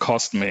much does it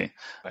cost me?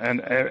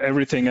 And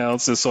everything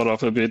else is sort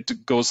of a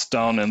bit goes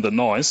down in the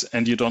noise,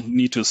 and you don't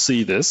need to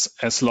see this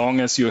as long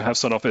as you have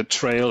sort of a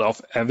trail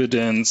of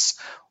evidence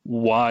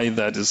why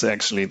that is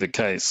actually the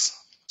case.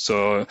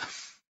 So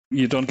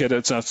you don't get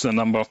just a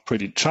number of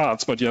pretty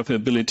charts, but you have the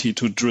ability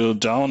to drill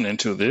down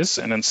into this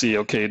and then see,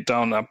 okay,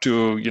 down up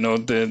to,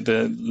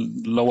 the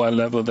lower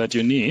level that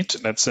you need.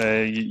 Let's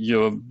say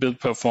your build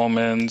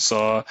performance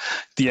or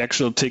the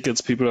actual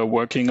tickets people are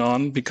working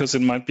on, because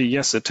it might be,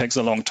 yes, it takes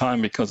a long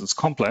time because it's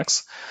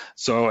complex.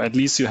 So at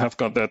least you have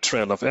got that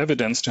trail of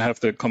evidence to have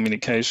the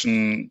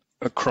communication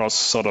across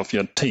sort of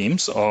your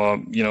teams or,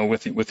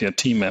 with your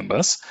team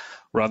members,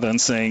 rather than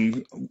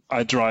saying,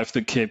 I drive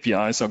the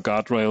KPIs or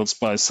guardrails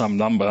by some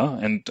number,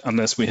 and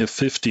unless we have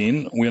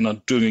 15, we're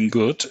not doing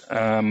good.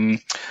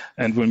 And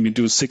when we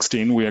do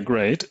 16, we are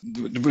great.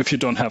 If you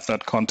don't have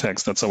that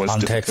context, that's always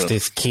difficult. Context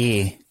is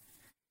key.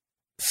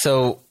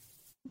 So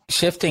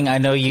shifting, I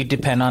know you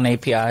depend on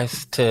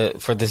APIs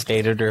for this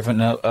data-driven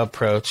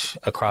approach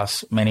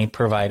across many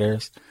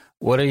providers.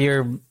 What are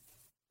your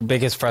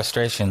biggest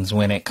frustrations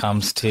when it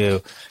comes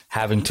to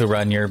having to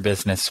run your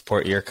business,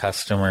 support your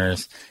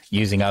customers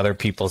using other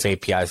people's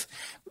APIs?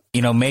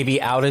 Maybe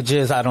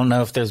outages. I don't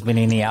know if there's been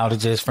any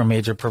outages from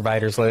major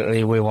providers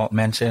lately. We won't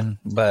mention,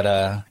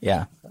 but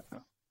yeah.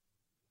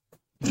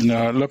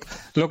 No, look,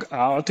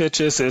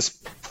 outages is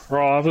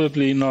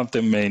probably not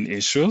the main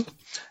issue.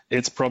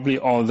 It's probably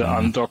all the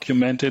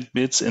undocumented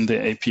bits in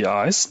the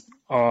APIs,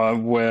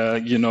 where,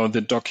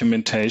 the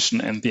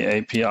documentation and the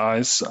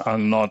APIs are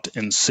not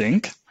in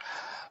sync.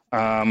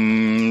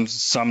 Some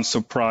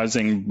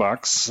surprising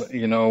bugs,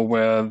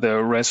 where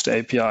the REST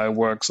API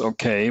works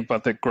okay,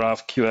 but the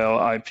GraphQL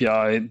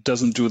API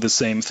doesn't do the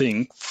same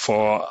thing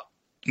for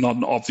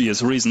not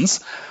obvious reasons.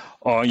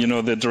 Or,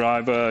 the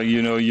driver,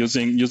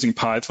 using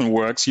Python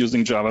works,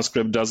 using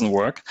JavaScript doesn't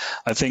work.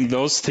 I think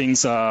those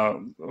things are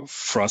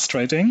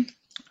frustrating.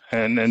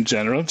 And in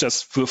general,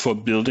 just for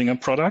building a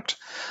product.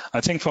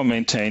 I think for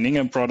maintaining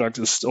a product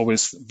is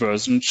always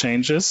version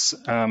changes,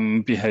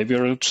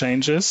 behavioral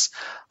changes.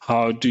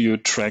 How do you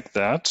track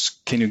that?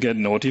 Can you get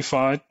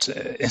notified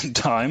in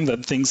time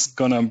that things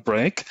gonna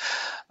break?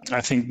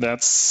 I think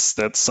that's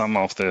some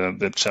of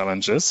the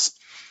challenges.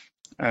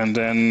 And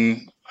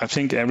then I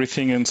think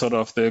everything in sort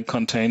of the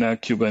container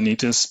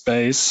Kubernetes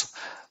space,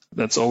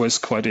 that's always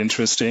quite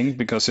interesting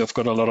because you've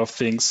got a lot of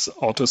things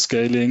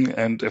auto-scaling,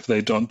 and if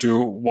they don't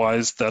do, why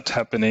is that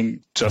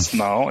happening just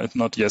now and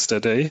not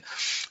yesterday?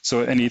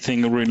 So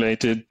anything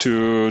related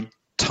to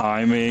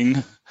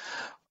timing,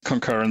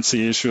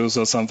 concurrency issues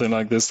or something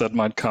like this that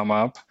might come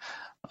up,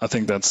 I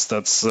think that's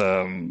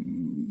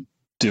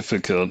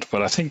difficult.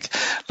 But I think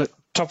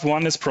top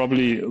one is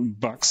probably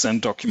bugs and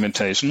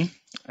documentation,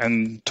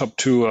 and top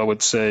two, I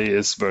would say,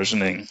 is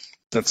versioning.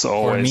 That's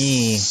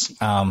always...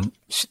 For me,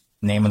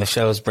 name of the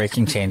show is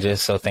Breaking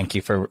Changes, so thank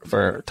you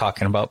for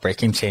talking about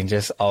breaking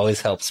changes. Always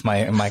helps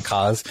my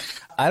cause.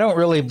 I don't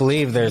really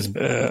believe there's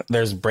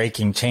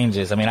breaking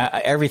changes. I mean,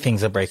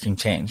 everything's a breaking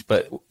change,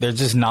 but they're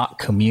just not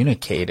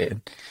communicated.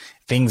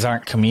 Things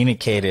aren't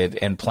communicated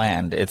and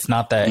planned. It's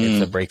not that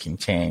it's a breaking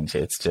change.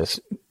 It's just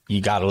you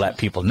got to let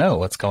people know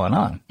what's going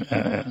on.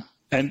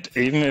 And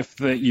even if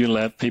you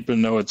let people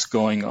know what's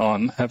going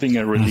on, having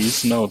a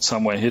release note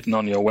somewhere hidden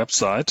on your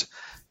website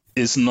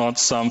is not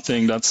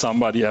something that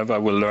somebody ever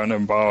will learn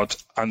about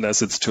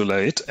unless it's too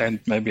late, and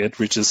maybe it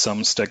reaches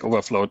some Stack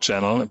Overflow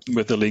channel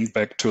with a link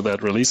back to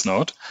that release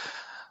note.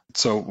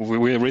 So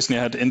we recently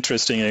had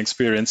interesting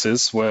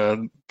experiences where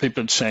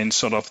people changed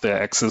sort of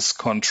their access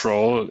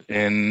control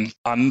in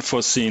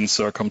unforeseen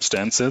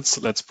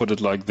circumstances, let's put it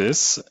like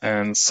this,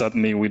 and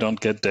suddenly we don't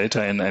get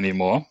data in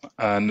anymore.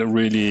 And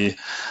really,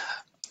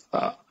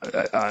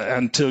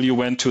 until you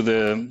went to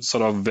the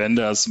sort of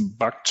vendor's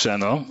bug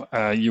channel,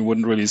 you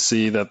wouldn't really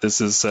see that this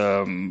is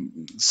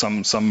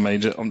some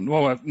major,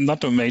 well,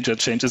 not a major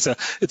change.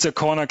 It's a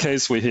corner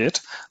case we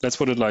hit. Let's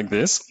put it like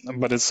this.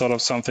 But it's sort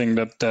of something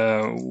that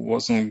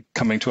wasn't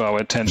coming to our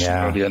attention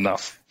early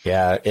enough.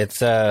 Yeah, it's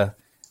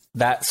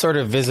that sort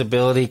of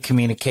visibility,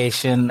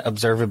 communication,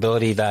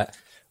 observability. That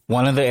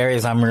one of the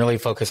areas I'm really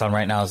focused on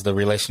right now is the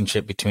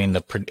relationship between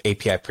the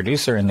API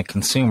producer and the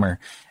consumer,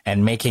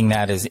 and making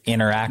that as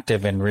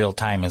interactive and real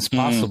time as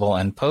possible.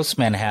 And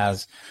Postman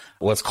has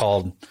what's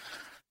called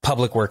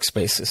public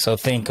workspaces. So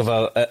think of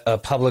a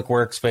public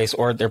workspace,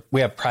 or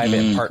we have private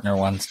and partner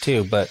ones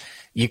too, but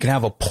you can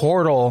have a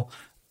portal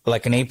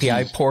like an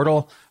API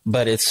portal,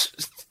 but it's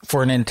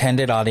for an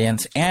intended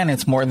audience, and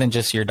it's more than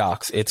just your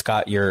docs. It's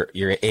got your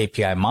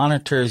API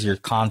monitors, your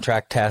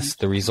contract tests,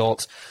 the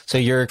results. So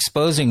you're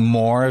exposing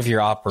more of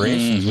your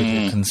operations with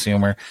your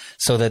consumer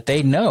so that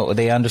they know,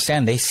 they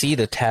understand, they see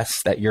the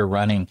tests that you're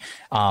running.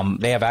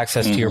 They have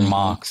access to your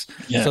mocks.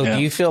 Do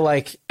you feel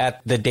like at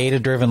the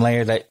data-driven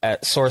layer, that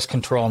at source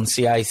control and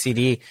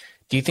CI/CD,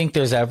 do you think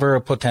there's ever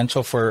a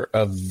potential for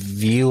a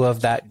view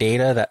of that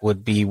data that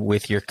would be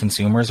with your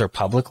consumers or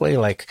publicly,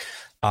 like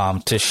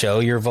to show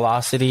your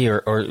velocity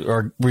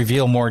or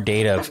reveal more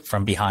data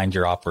from behind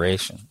your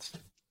operations?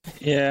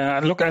 Yeah,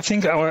 look, I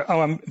think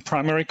our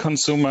primary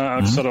consumer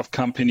are sort of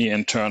company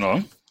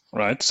internal,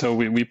 right? So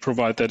we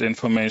provide that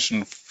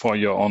information for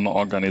your own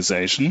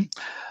organization.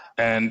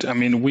 And I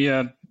mean, we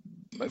are,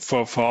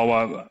 for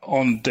our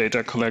own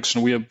data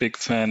collection, we are a big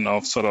fan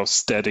of sort of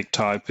static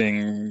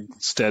typing,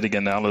 static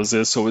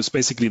analysis. So it's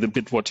basically the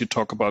bit what you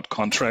talk about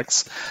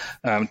contracts,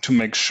 to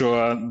make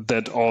sure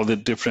that all the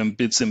different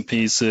bits and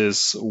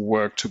pieces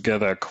work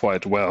together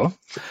quite well.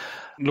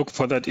 Look,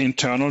 for that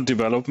internal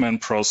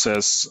development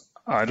process,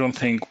 I don't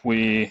think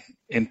we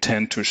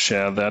intend to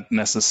share that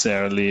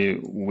necessarily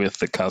with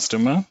the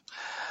customer.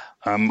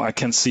 I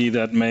can see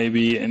that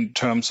maybe in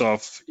terms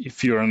of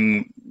if you're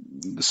a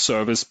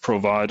service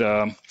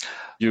provider,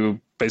 you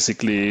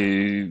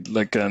basically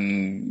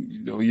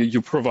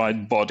you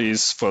provide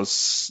bodies for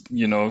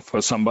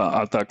some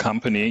other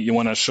company. You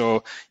want to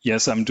show,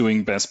 yes, I'm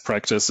doing best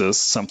practices,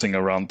 something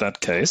around that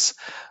case.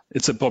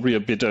 It's probably a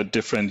bit a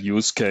different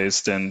use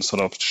case than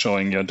sort of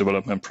showing your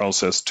development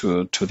process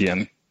to the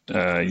end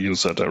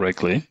user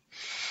directly.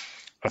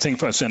 I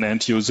think as an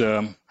end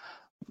user,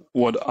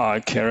 what I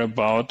care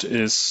about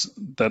is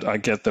that I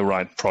get the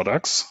right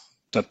products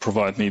that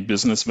provide me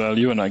business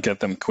value and I get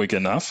them quick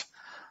enough.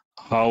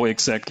 How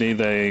exactly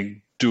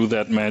they do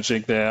that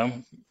magic there,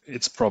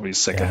 it's probably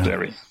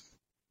secondary. Yeah.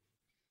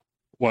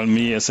 While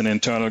me as an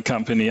internal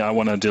company, I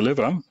want to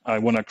deliver, I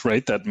want to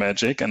create that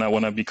magic, and I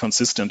want to be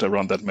consistent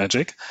around that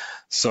magic.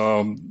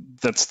 So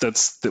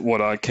that's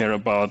what I care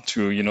about,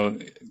 to,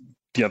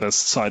 the other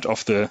side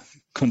of the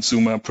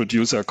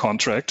consumer-producer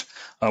contract.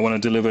 I want to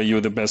deliver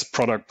you the best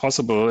product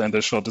possible in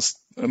the shortest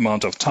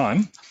amount of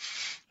time,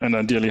 and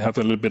ideally have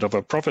a little bit of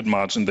a profit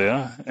margin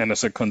there. And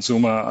as a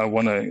consumer, I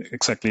want to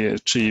exactly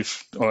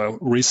achieve or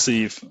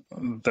receive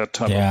that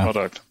type of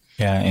product.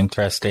 Yeah,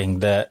 interesting.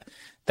 That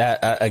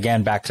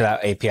again, back to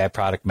that API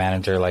product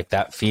manager, like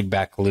that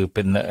feedback loop,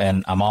 and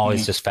I'm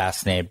always just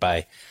fascinated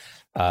by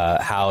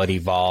how it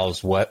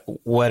evolves. What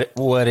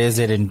is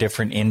it in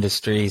different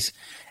industries?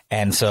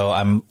 And so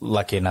I'm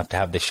lucky enough to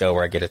have the show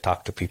where I get to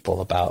talk to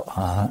people about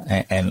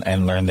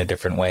and learn the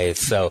different ways.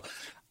 So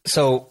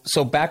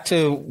back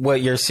to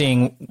what you're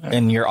seeing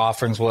in your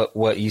offerings,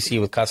 what you see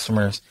with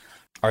customers.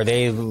 Are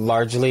they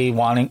largely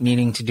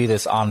needing to do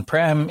this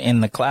on-prem, in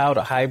the cloud,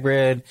 a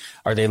hybrid?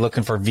 Are they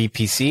looking for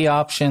VPC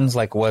options?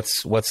 Like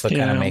what's the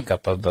kind of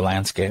makeup of the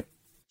landscape?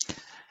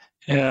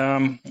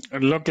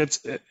 Look,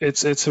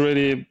 it's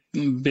really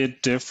a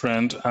bit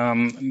different.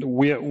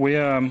 We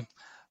are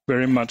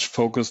very much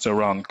focused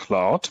around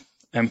cloud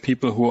and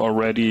people who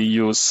already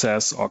use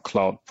SaaS or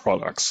cloud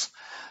products.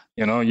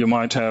 You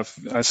might have,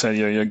 I said,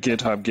 your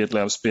GitHub,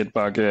 GitLab,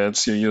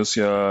 Bitbuckets, you use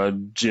your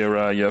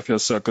Jira, you have your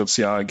Circle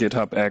CI,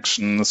 GitHub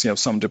Actions, you have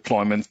some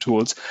deployment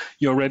tools.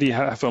 You already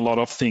have a lot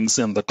of things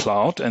in the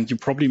cloud, and you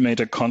probably made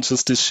a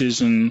conscious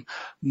decision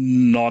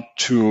not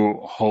to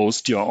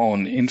host your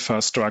own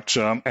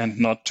infrastructure and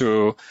not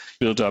to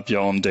build up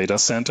your own data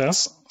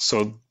centers.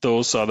 So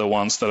those are the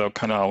ones that are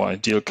kind of our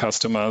ideal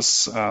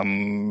customers,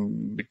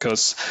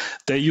 because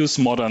they use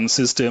modern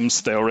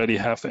systems. They already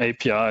have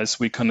APIs.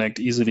 We connect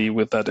easily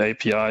with that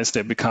APIs.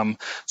 They become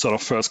sort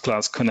of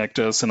first-class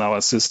connectors in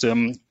our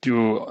system.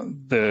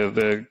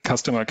 The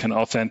customer can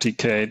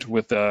authenticate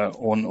with their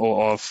own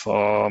OAuth,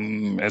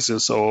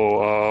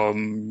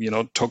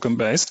 SSO,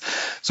 token-based.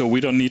 So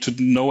we don't need to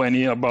know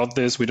any about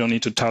this. We don't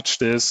need to touch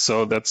this.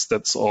 So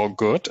that's all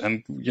good.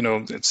 And,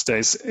 it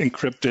stays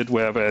encrypted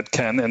wherever it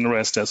can and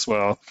REST as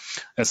well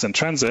as in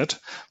transit,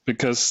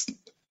 because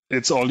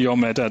it's all your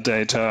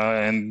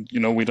metadata, and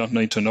we don't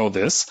need to know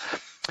this.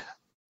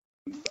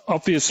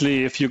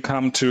 Obviously, if you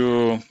come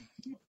to,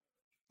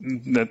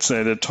 let's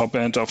say, the top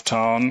end of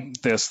town,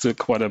 there's still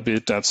quite a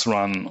bit that's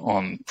run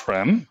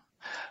on-prem.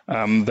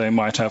 They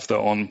might have their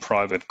own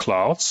private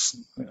clouds,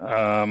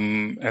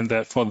 and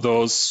that for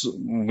those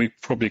we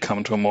probably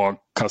come to a more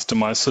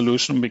customized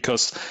solution,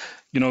 because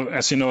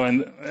as you know,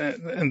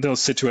 in those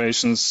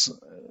situations,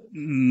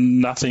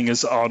 nothing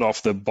is out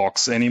of the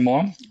box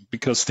anymore,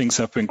 because things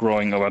have been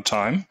growing over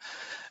time.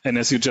 And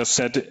as you just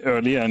said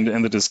earlier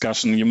in the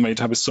discussion, you may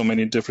have so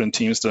many different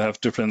teams that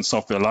have different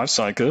software life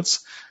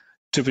cycles.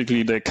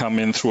 Typically, they come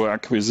in through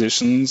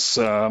acquisitions,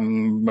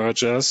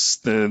 mergers,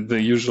 the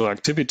usual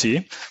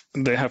activity.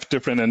 They have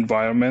different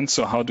environments.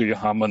 So how do you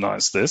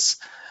harmonize this?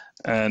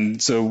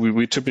 And so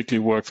we typically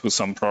work through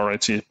some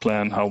priority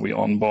plan, how we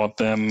onboard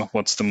them,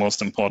 what's the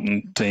most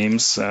important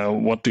teams,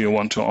 what do you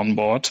want to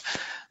onboard?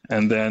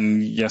 And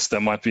then, yes,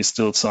 there might be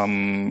still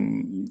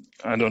some,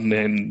 I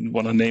don't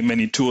want to name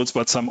any tools,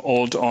 but some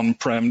old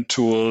on-prem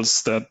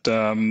tools that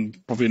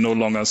probably no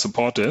longer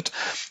support it.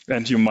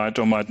 And you might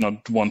or might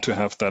not want to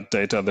have that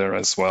data there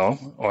as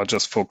well, or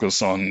just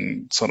focus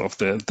on sort of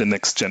the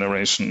next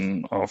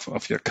generation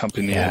of your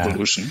company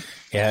evolution.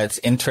 Yeah, it's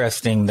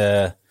interesting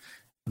the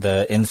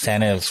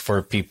incentives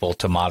for people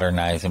to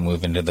modernize and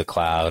move into the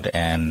cloud.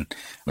 And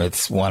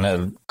it's one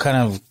of kind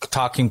of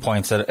talking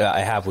points that I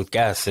have with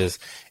guests is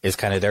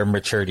kind of their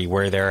maturity,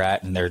 where they're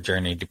at in their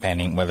journey,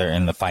 depending whether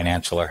in the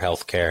financial or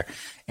healthcare.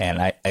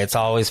 And it's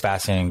always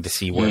fascinating to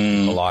see where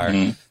people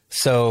are.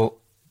 So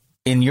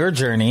in your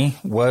journey,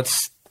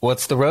 what's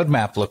the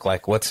roadmap look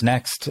like? What's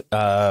next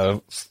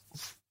for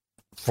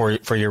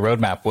your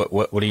roadmap?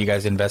 What are you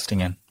guys investing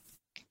in?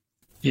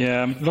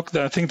 Yeah, look,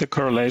 I think the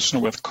correlation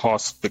with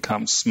cost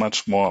becomes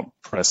much more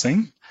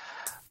pressing.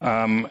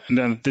 And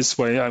then this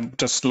way, I'm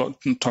just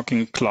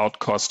talking cloud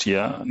cost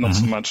here, not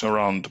so much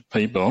around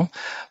people.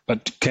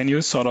 But can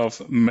you sort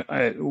of,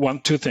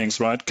 two things,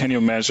 right? Can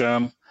you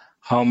measure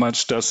how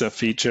much does a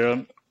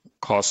feature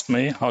cost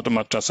me? How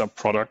much does a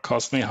product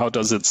cost me? How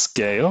does it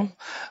scale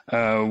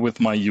with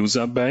my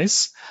user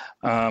base?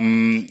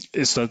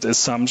 Is that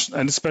assumption,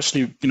 and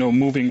especially,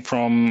 moving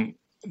from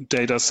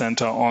data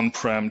center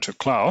on-prem to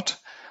cloud,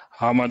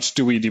 how much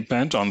do we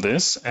depend on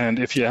this? And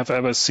if you have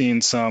ever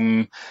seen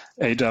some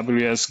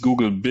AWS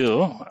Google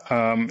bill,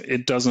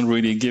 it doesn't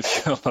really give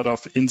you a lot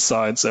of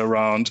insights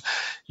around,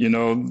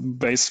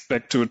 based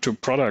back to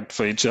product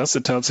features.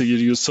 It tells you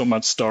use so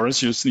much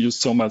storage, you use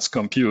so much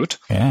compute,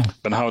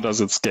 but how does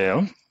it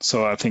scale?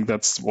 So I think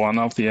that's one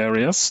of the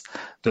areas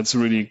that's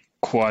really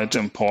quite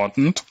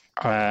important.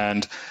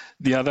 And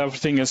the other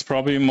thing is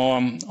probably more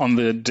on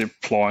the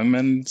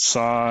deployment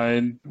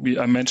side.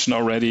 I mentioned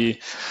already,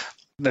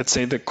 let's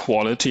say the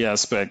quality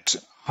aspect.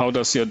 How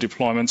does your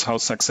deployments, how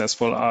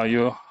successful are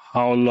you?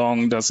 How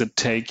long does it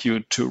take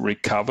you to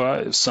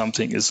recover if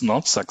something is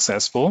not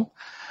successful?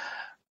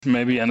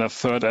 Maybe, and a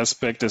third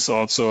aspect is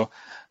also,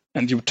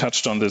 and you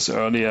touched on this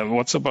earlier,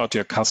 what's about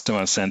your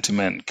customer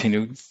sentiment? Can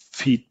you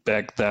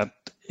feedback that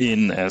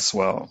in as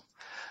well?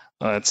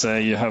 Let's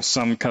say you have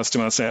some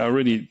customers say,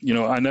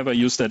 I never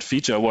used that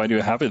feature. Why do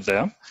you have it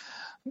there?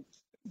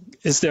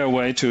 Is there a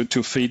way to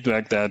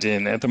feedback that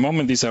in? At the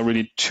moment, these are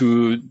really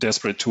two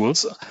disparate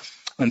tools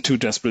and two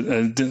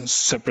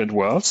separate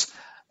worlds.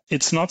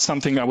 It's not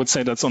something I would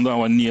say that's on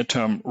our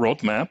near-term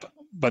roadmap,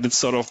 but it's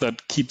sort of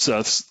that keeps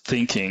us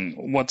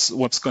thinking,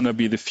 what's going to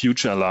be the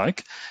future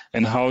like,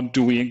 and how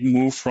do we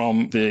move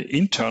from the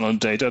internal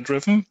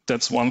data-driven?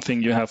 That's one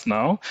thing you have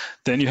now.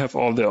 Then you have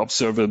all the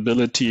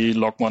observability,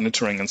 log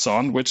monitoring, and so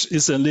on, which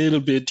is a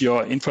little bit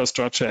your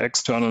infrastructure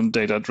external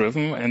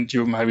data-driven, and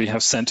you maybe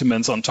have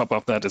sentiments on top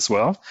of that as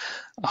well.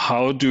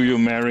 How do you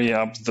marry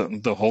up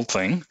the whole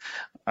thing?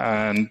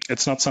 And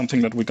it's not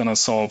something that we're going to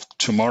solve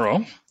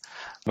tomorrow,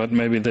 but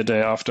maybe the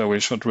day after we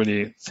should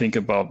really think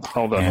about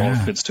how that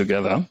all fits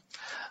together.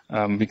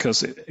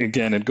 Because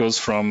again, it goes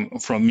from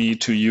me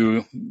to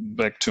you,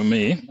 back to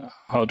me.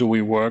 How do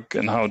we work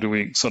and how do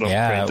we sort of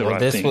create the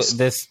right things?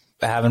 This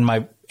having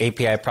my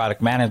API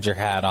product manager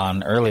hat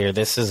on earlier,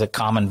 this is a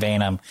common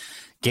vein I'm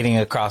getting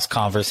across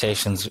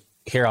conversations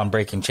here on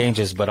Breaking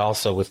Changes, but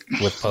also with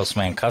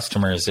Postman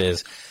customers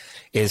is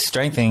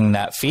strengthening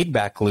that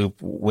feedback loop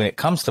when it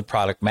comes to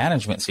product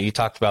management. So you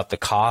talked about the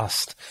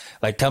cost.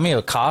 Like, tell me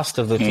the cost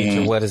of the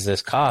feature. What does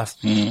this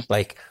cost?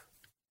 Like,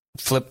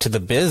 flip to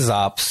the biz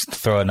ops,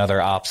 throw another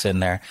ops in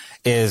there,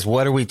 is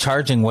what are we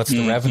charging? What's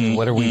the revenue?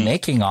 What are we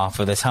making off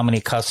of this? How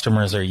many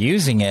customers are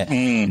using it?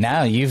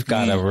 Now you've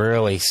got a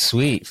really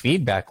sweet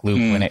feedback loop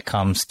when it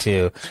comes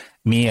to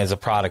me as a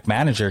product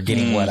manager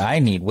getting what I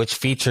need. Which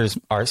features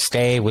are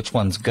stay? Which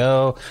ones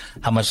go?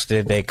 How much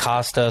did they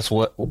cost us?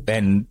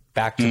 And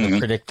back to the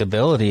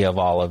predictability of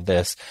all of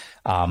this.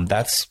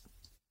 That's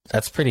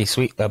pretty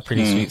sweet. A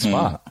pretty sweet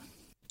spot.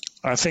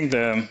 I think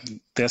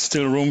there's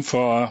still room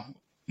for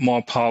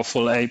more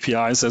powerful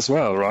APIs as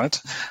well, right?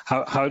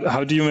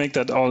 How do you make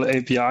that all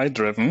API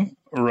driven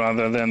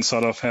rather than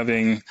sort of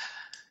having,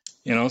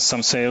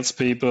 some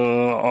salespeople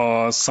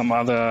or some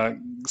other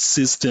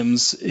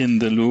systems in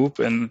the loop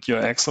and your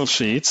Excel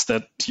sheets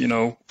that,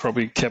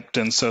 probably kept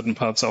in certain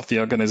parts of the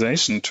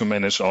organization to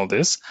manage all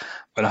this.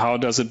 But how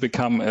does it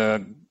become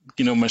a,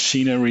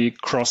 machinery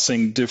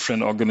crossing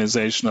different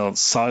organizational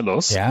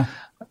silos? Yeah.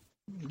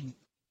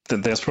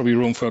 There's probably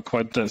room for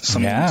quite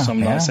some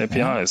nice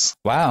APIs.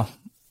 Wow.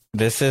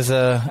 This is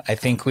I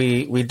think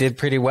we did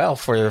pretty well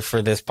for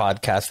this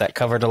podcast. That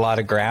covered a lot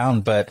of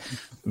ground, but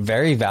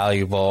very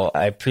valuable.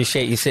 I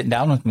appreciate you sitting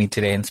down with me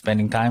today and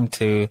spending time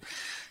to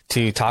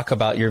talk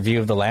about your view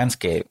of the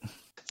landscape.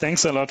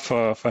 Thanks a lot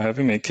for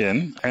having me,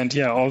 Ken. And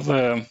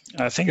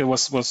I think it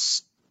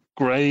was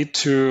great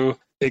to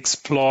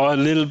explore a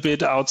little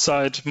bit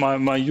outside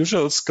my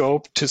usual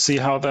scope to see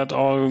how that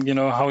all,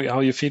 how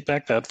you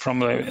feedback that from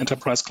the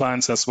enterprise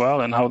clients as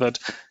well, and how that,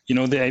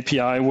 the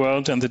API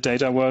world and the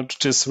data world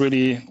just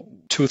really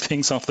two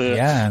things of the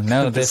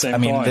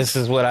same coin. This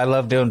is what I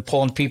love doing,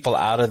 pulling people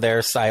out of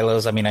their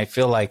silos. I mean, I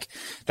feel like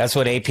that's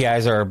what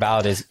APIs are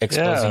about, is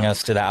exposing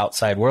us to the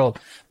outside world.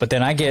 But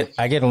then I get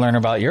to learn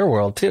about your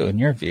world too and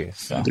your views.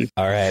 So,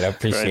 all right, I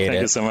appreciate it.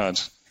 Thank you so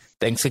much.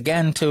 Thanks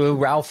again to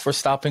Ralph for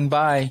stopping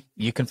by.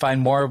 You can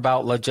find more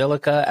about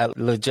Logilica at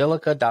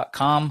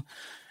logilica.com,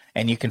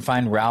 and you can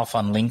find Ralph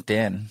on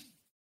LinkedIn.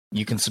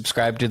 You can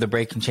subscribe to the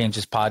Breaking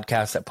Changes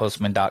podcast at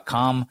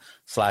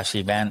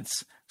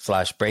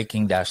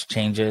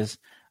postman.com/events/breaking-changes.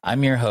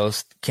 I'm your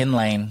host, Ken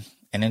Lane,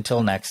 and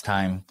until next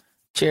time,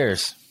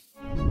 cheers.